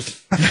 No,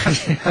 just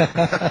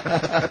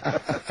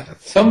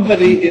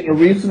somebody in a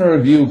recent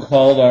review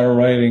called our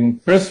writing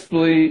crisp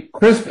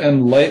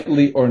and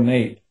lightly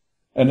ornate,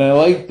 and I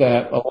like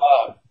that a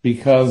lot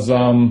because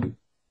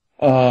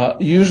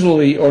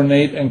usually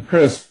ornate and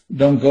crisp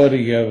don't go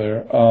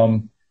together.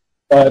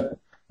 But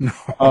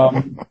Doug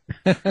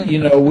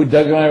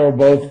and I were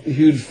both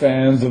huge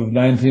fans of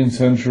 19th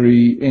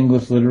century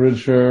English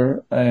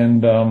literature,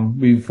 and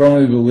we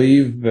firmly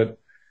believe that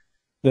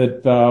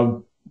there's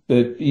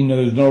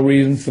no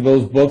reason for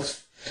those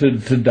books to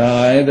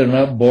die. They're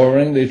not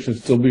boring. They should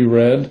still be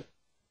read.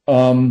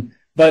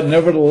 But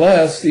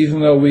nevertheless, even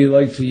though we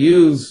like to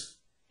use,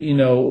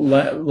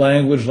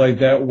 language like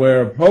that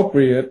where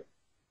appropriate,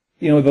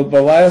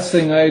 the last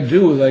thing I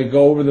do is I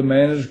go over the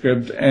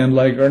manuscript and,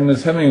 like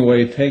Ernest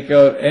Hemingway, take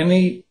out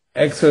any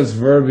excess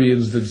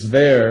verbiage that's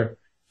there,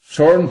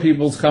 shorten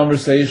people's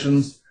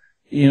conversations,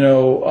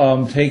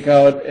 take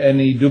out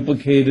any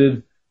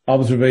duplicated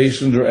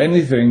observations or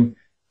anything,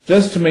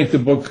 just to make the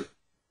book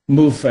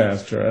move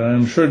faster. And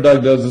I'm sure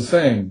Doug does the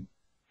same.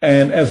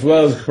 And as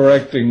well as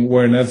correcting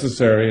where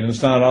necessary, and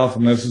it's not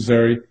often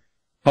necessary,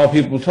 how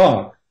people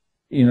talk,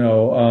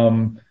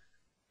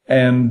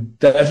 and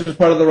that's just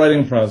part of the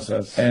writing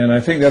process. And I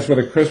think that's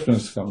where the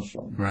crispness comes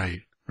from.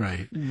 Right.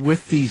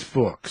 With these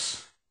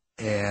books,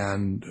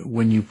 and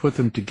when you put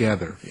them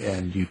together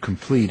and you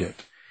complete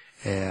it,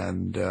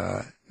 and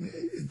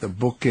the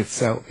book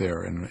gets out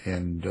there,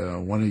 and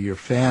one of your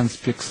fans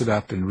picks it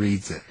up and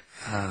reads it.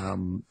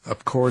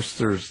 Of course,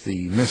 there's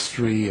the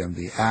mystery and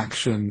the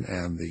action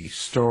and the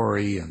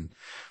story and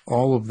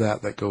all of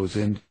that goes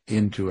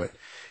into it.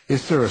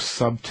 Is there a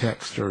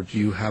subtext, or do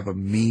you have a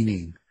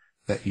meaning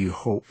that you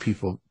hope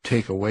people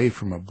take away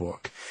from a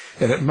book?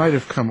 And it might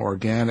have come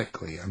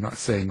organically. I'm not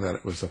saying that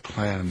it was a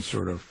planned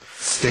sort of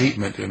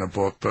statement in a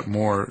book, but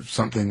more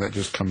something that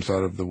just comes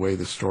out of the way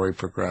the story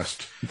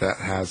progressed that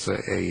has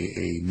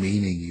a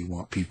meaning you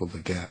want people to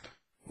get.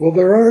 Well,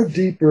 there are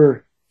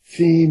deeper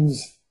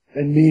themes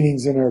and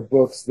meanings in our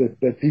books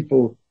that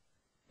people,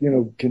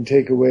 can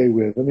take away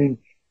with. I mean,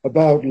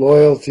 about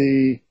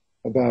loyalty,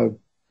 about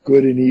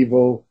good and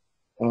evil,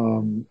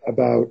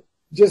 about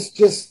just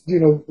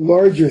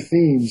larger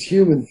themes,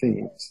 human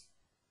themes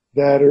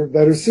that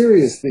are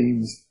serious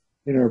themes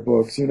in our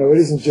books. It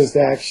isn't just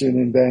action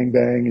and bang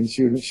bang and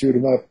shoot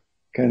 'em up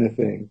kind of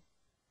thing.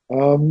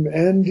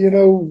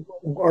 And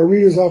our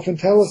readers often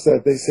tell us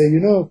that. They say,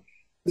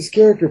 this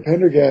character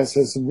Pendergast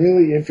has some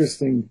really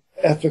interesting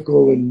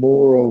ethical and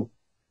moral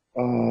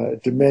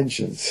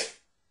dimensions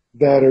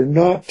that are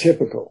not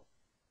typical,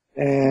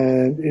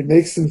 and it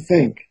makes them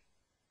think.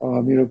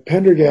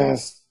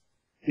 Pendergast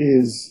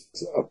is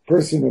a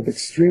person of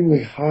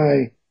extremely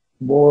high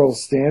moral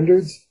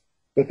standards,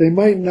 but they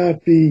might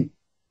not be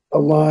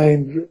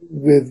aligned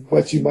with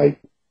what you might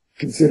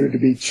consider to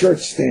be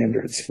church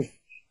standards,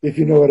 if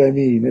you know what I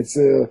mean. It's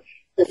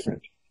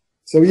different.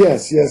 So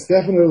yes,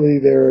 definitely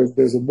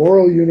there's a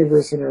moral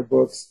universe in our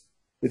books.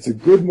 It's a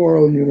good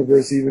moral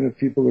universe, even if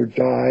people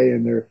die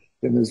and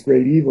there's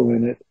great evil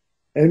in it.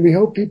 And we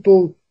hope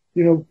people,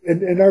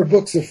 and our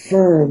books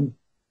affirm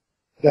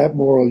that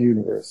moral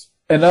universe.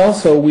 And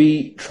also,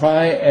 we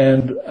try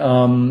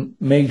and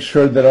make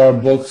sure that our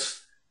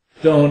books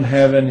don't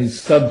have any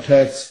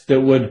subtext that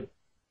would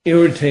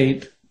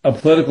irritate a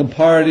political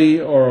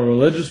party or a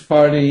religious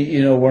party.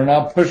 We're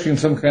not pushing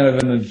some kind of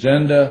an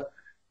agenda.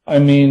 I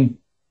mean,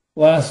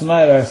 last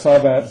night I saw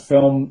that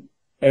film,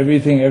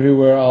 Everything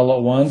Everywhere All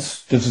at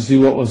Once, just to see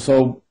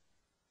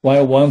why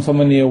it won so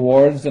many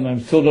awards, and I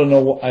still don't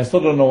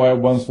know why it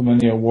won so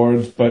many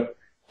awards. But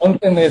one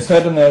thing they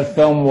said in that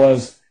film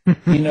was,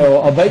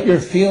 I'll bet you're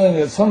feeling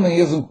that something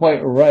isn't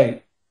quite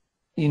right.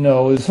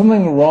 Is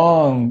something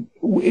wrong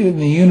in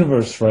the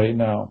universe right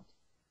now?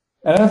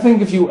 And I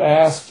think if you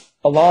asked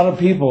a lot of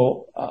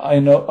people, I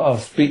know, I'm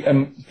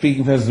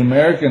speaking as an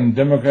American,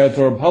 Democrats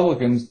or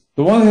Republicans,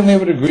 the one thing they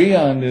would agree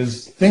on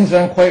is things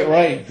aren't quite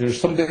right. There's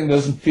something that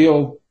doesn't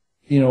feel,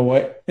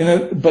 but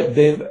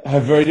they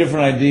have very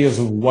different ideas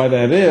of why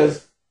that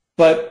is.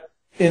 But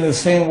in the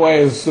same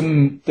way as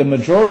the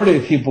majority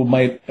of people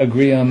might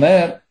agree on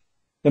that,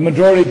 the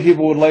majority of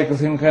people would like the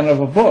same kind of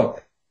a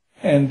book.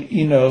 And,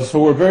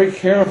 so we're very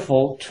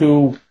careful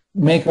to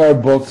make our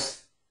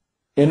books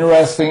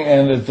interesting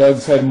and, as Doug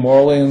said,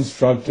 morally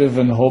instructive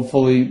and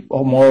hopefully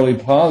morally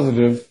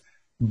positive,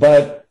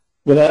 but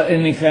without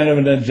any kind of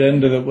an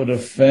agenda that would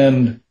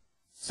offend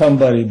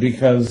somebody,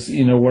 because,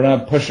 we're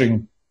not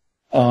pushing,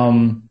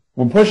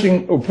 we're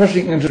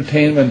pushing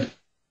entertainment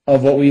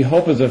of what we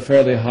hope is a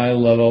fairly high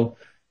level,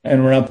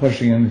 and we're not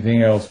pushing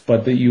anything else,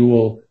 but that you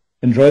will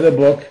enjoy the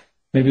book,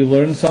 maybe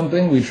learn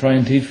something. We try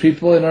and teach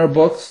people in our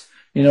books,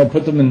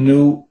 put them in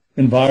new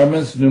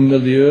environments, new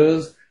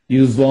milieus,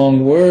 use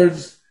long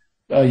words,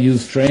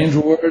 use strange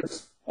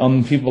words.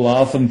 People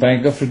often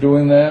thank us for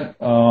doing that.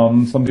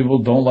 Some people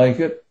don't like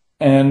it.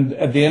 And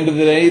at the end of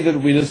the day,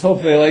 that we just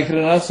hope they like it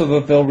enough so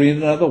that they'll read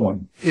another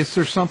one. Is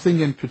there something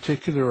in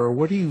particular, or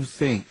what do you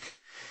think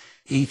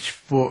each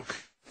book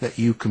that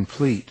you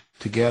complete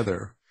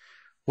together,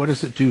 what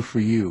does it do for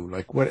you?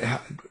 Like,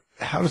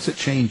 how does it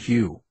change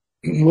you?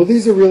 Well,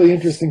 these are really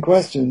interesting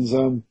questions.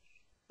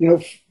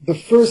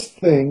 The first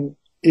thing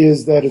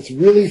is that it's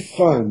really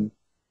fun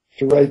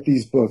to write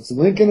these books.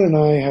 Lincoln and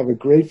I have a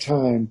great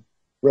time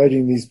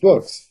writing these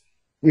books.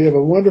 We have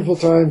a wonderful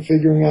time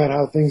figuring out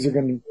how things are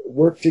going to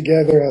work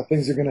together, how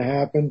things are going to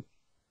happen.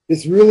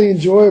 It's really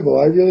enjoyable.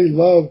 I really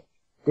love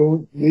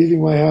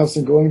leaving my house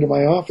and going to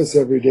my office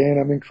every day, and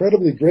I'm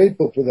incredibly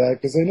grateful for that,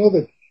 because I know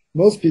that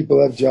most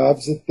people have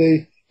jobs that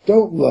they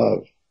don't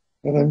love.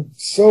 And I'm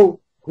so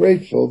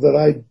grateful that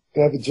I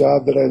have a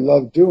job that I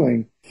love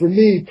doing. For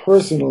me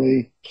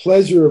personally,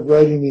 pleasure of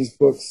writing these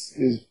books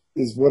is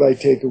what I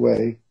take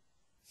away.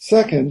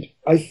 Second,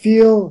 I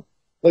feel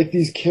like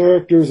these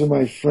characters are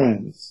my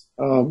friends,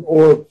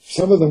 or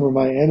some of them are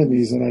my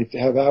enemies, and I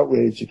have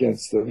outrage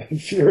against them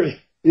and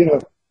fury,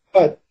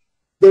 but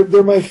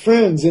they're my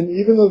friends, and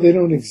even though they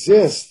don't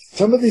exist,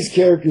 some of these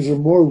characters are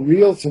more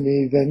real to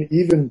me than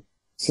even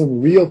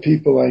some real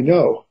people I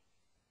know.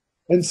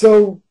 And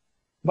so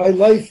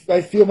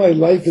I feel my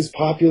life is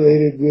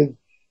populated with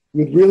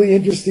really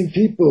interesting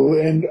people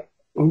and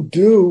who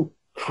do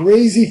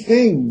crazy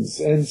things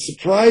and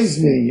surprise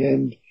me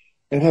and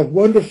have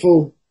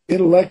wonderful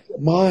intellect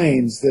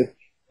minds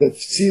that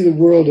see the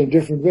world in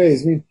different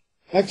ways. I mean,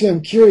 actually,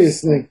 I'm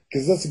curious, Link,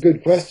 because that's a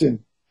good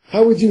question.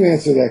 How would you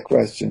answer that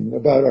question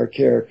about our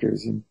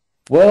characters?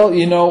 Well,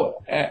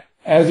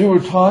 as you were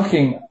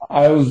talking,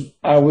 I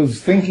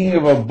was thinking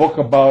of a book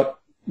about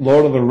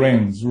Lord of the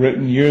Rings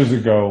written years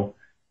ago,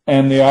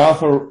 and the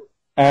author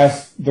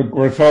asked the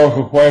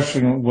rhetorical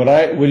question,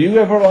 would you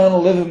ever want to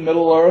live in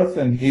Middle Earth?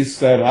 And he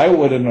said, I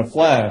would in a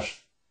flash.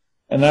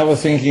 And I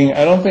was thinking,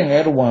 I don't think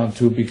I'd want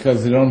to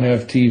because they don't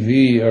have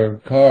TV or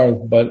cars,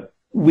 but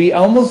we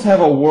almost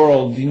have a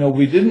world,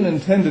 we didn't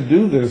intend to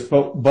do this,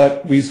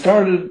 but we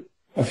started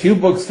a few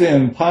books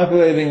in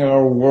populating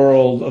our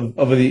world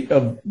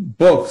of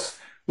books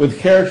with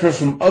characters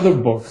from other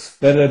books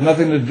that had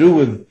nothing to do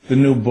with the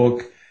new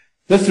book,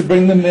 just to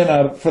bring them in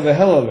out for the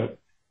hell of it.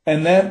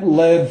 And that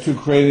led to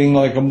creating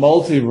like a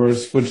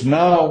multiverse, which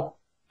now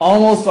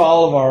almost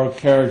all of our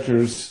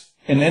characters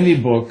in any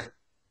book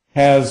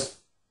has,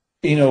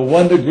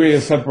 1 degree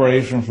of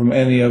separation from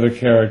any other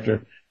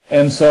character.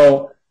 And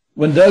so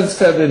when Doug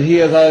said that he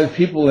has other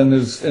people in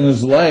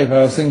his life,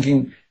 I was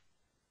thinking,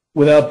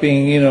 without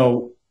being,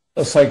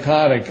 a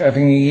psychotic, I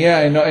think, yeah,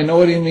 I know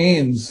what he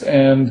means.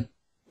 And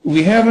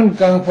we haven't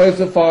gone quite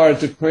so far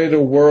to create a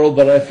world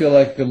that I feel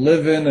I could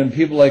live in and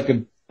people I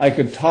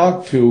could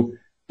talk to,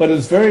 but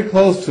it's very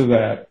close to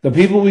that. The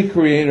people we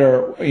create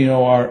are,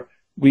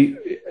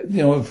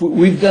 if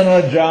we've done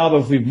our job,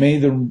 if we've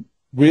made them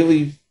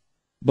really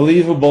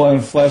believable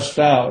and fleshed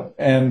out.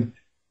 And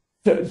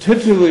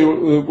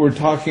particularly we're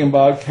talking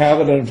about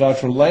Cabinet of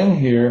Dr. Leng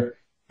here.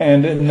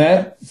 And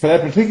for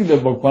that particular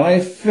book, when I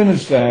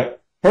finished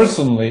that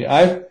personally,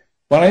 when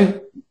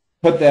I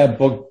put that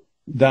book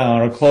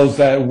down or closed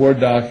that Word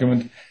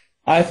document,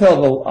 I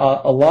felt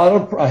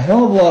a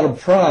hell of a lot of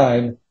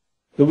pride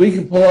that we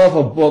could pull off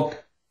a book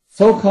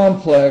so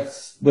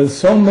complex with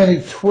so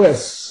many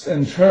twists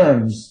and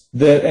turns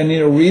that, and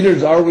our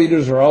readers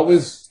are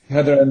always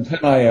have their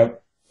antennae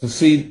up to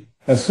see,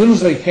 as soon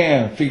as they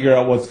can, figure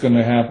out what's going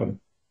to happen.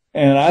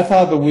 And I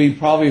thought that we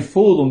probably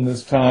fooled them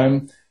this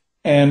time.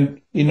 And,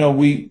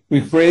 we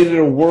created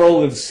a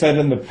world that's set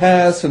in the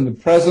past and the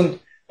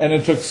present, and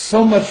it took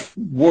so much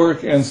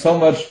work and so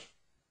much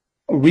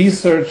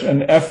research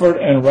and effort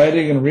and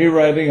writing and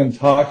rewriting and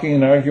talking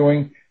and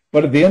arguing.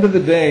 But at the end of the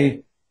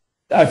day,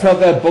 I felt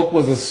that book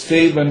was a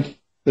statement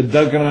that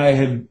Doug and I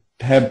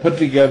had put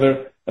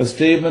together, a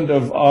statement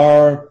of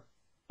our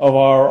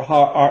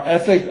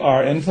ethic,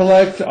 our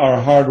intellect,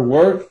 our hard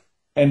work,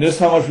 and just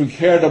how much we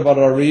cared about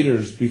our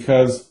readers.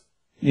 Because,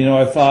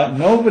 I thought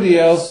nobody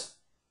else,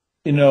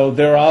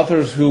 there are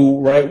authors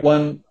who write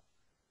one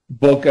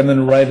book and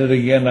then write it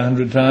again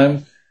 100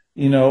 times.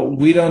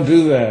 We don't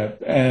do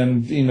that.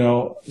 And,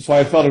 so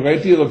I felt a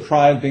great deal of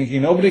pride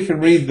thinking nobody can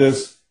read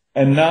this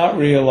and not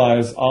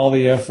realize all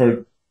the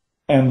effort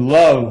and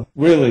love,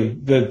 really,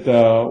 that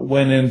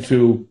went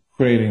into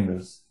creating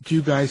this. Do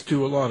you guys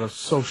do a lot of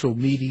social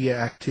media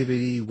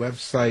activity,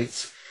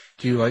 websites?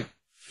 Do you like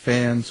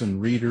fans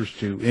and readers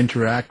to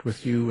interact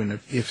with you? And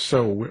if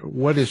so,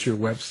 what is your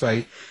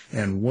website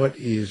and what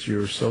is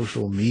your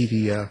social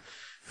media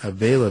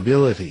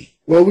availability?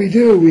 Well, we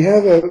do. We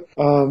have a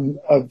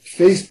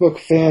Facebook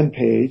fan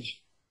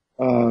page,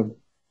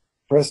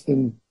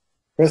 Preston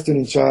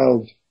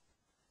Child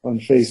on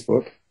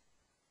Facebook,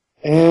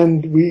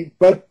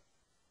 but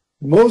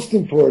most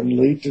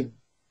importantly, to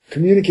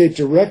communicate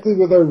directly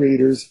with our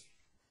readers,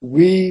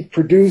 we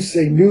produce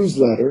a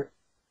newsletter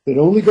that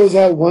only goes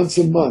out once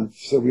a month,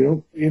 so we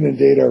don't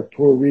inundate our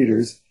poor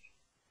readers,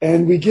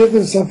 and we give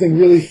them something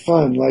really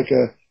fun, like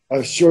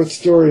a short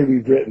story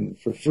we've written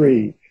for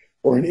free,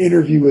 or an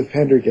interview with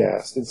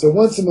Pendergast. And so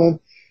once a month,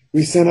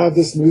 we send out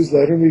this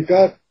newsletter, and we've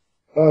got,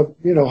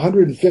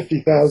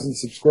 150,000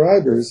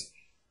 subscribers,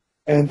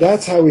 and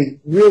that's how we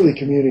really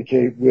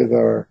communicate with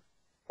our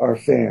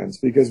fans,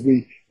 because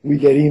we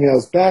get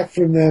emails back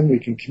from them, we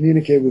can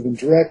communicate with them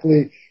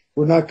directly.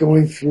 We're not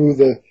going through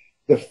the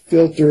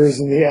filters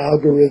and the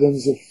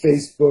algorithms of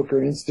Facebook or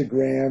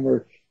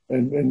Instagram,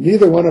 and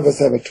neither one of us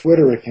have a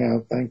Twitter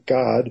account, thank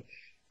God.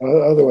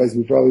 Otherwise,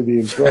 we'd probably be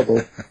in trouble.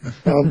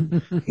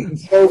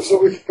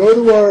 So we go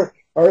to our,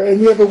 and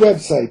we have a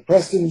website,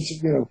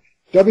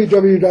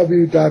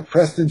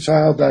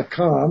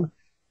 www.prestonchild.com.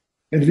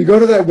 And if you go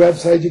to that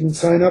website, you can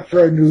sign up for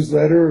our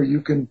newsletter, or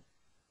you can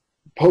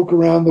poke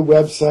around the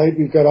website.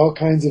 We've got all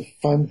kinds of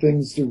fun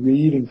things to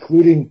read,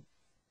 including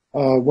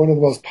one of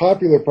the most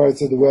popular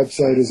parts of the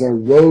website is our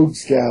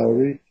rogues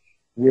gallery,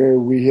 where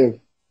we have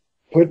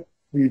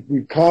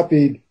we've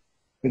copied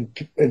and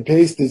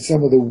pasted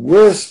some of the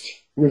worst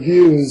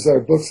reviews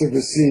our books have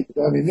received.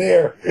 I mean,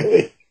 they're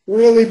really,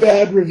 really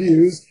bad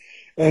reviews,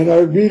 and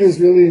our readers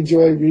really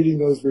enjoy reading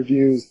those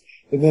reviews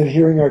and then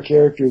hearing our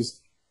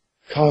characters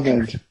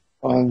comment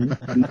on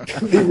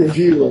the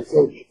reviewer.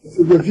 So it's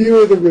a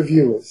review of the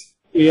reviewers.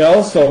 We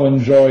also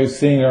enjoy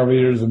seeing our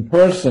readers in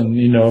person.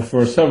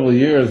 For several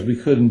years we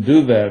couldn't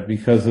do that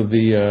because of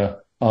the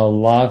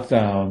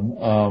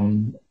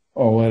lockdown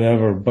or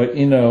whatever. But,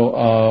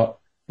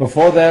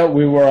 before that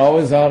we were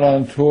always out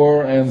on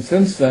tour, and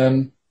since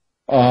then,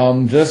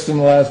 just in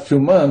the last 2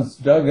 months,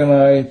 Doug and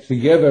I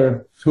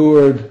together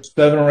toured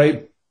 7 or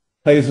 8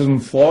 places in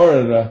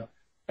Florida,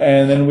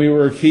 and then we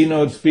were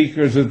keynote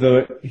speakers at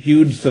the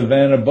huge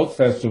Savannah Book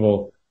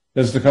Festival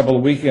just a couple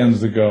of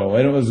weekends ago,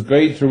 and it was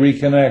great to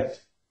reconnect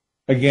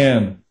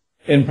again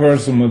in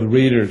person with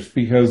readers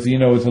because,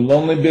 it's a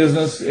lonely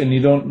business and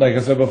you don't, like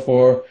I said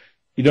before,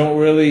 you don't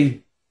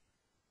really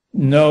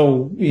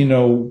know,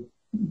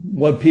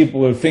 what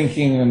people are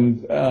thinking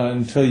and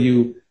until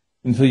you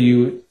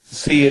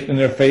see it in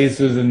their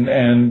faces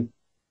and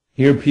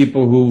hear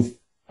people who've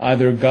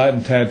either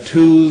gotten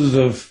tattoos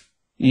of,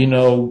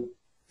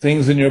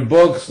 things in your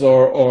books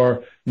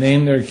or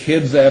name their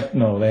kids after.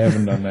 No, they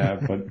haven't done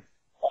that, but,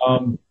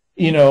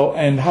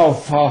 and how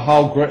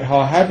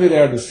happy they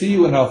are to see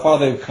you and how far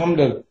they've come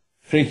to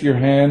shake your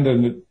hand.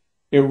 And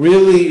it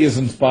really is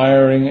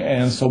inspiring.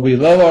 And so we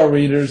love our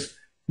readers,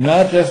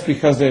 not just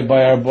because they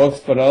buy our books,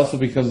 but also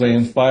because they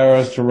inspire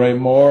us to write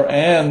more.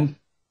 And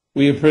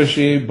we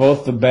appreciate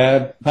both the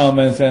bad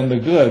comments and the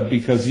good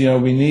because,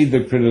 we need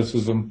the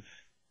criticism.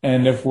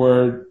 And if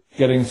we're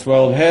getting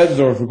swelled heads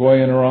or if we're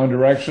going in the wrong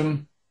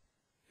direction,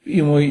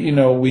 we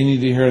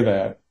need to hear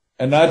that.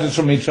 And not just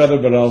from each other,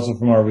 but also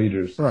from our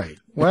readers. Right.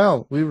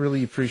 Well, we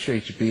really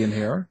appreciate you being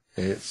here.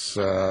 It's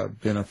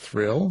been a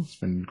thrill. It's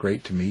been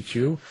great to meet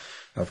you.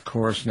 Of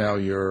course, now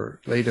your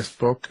latest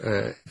book,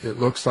 it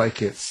looks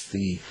like it's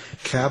The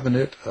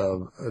Cabinet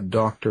of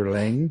Dr.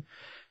 Leng,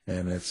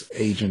 and it's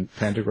Agent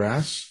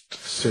Pendergast,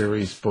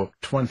 series book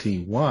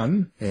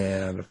 21.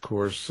 And, of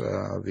course,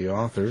 the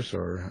authors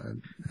are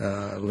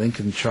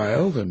Lincoln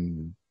Child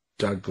and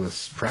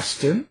Douglas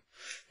Preston.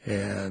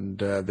 And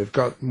they've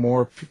got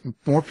more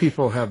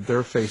people have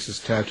their faces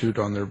tattooed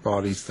on their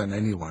bodies than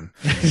anyone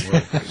in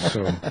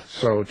the world.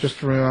 So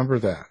just remember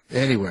that.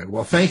 Anyway,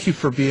 well, thank you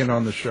for being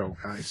on the show,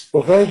 guys.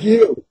 Well, thank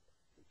you.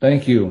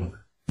 Thank you.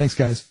 Thanks,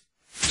 guys.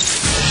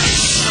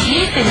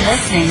 You've been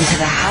listening to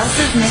the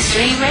House of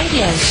Mystery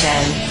radio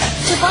show.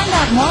 To find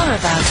out more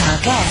about our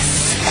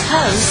guests,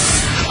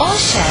 hosts, or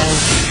show,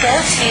 go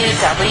to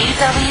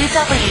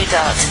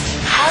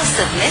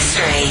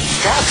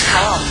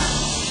www.houseofmystery.com.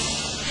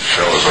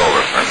 Show is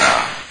over for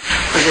now.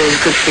 Was it as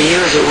good for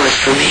you as it was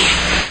for me?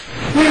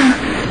 Yeah.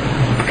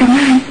 Good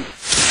night.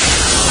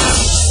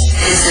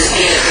 This has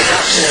been a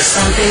production of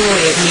Something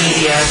Weird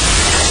Media.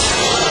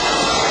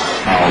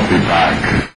 I'll be back.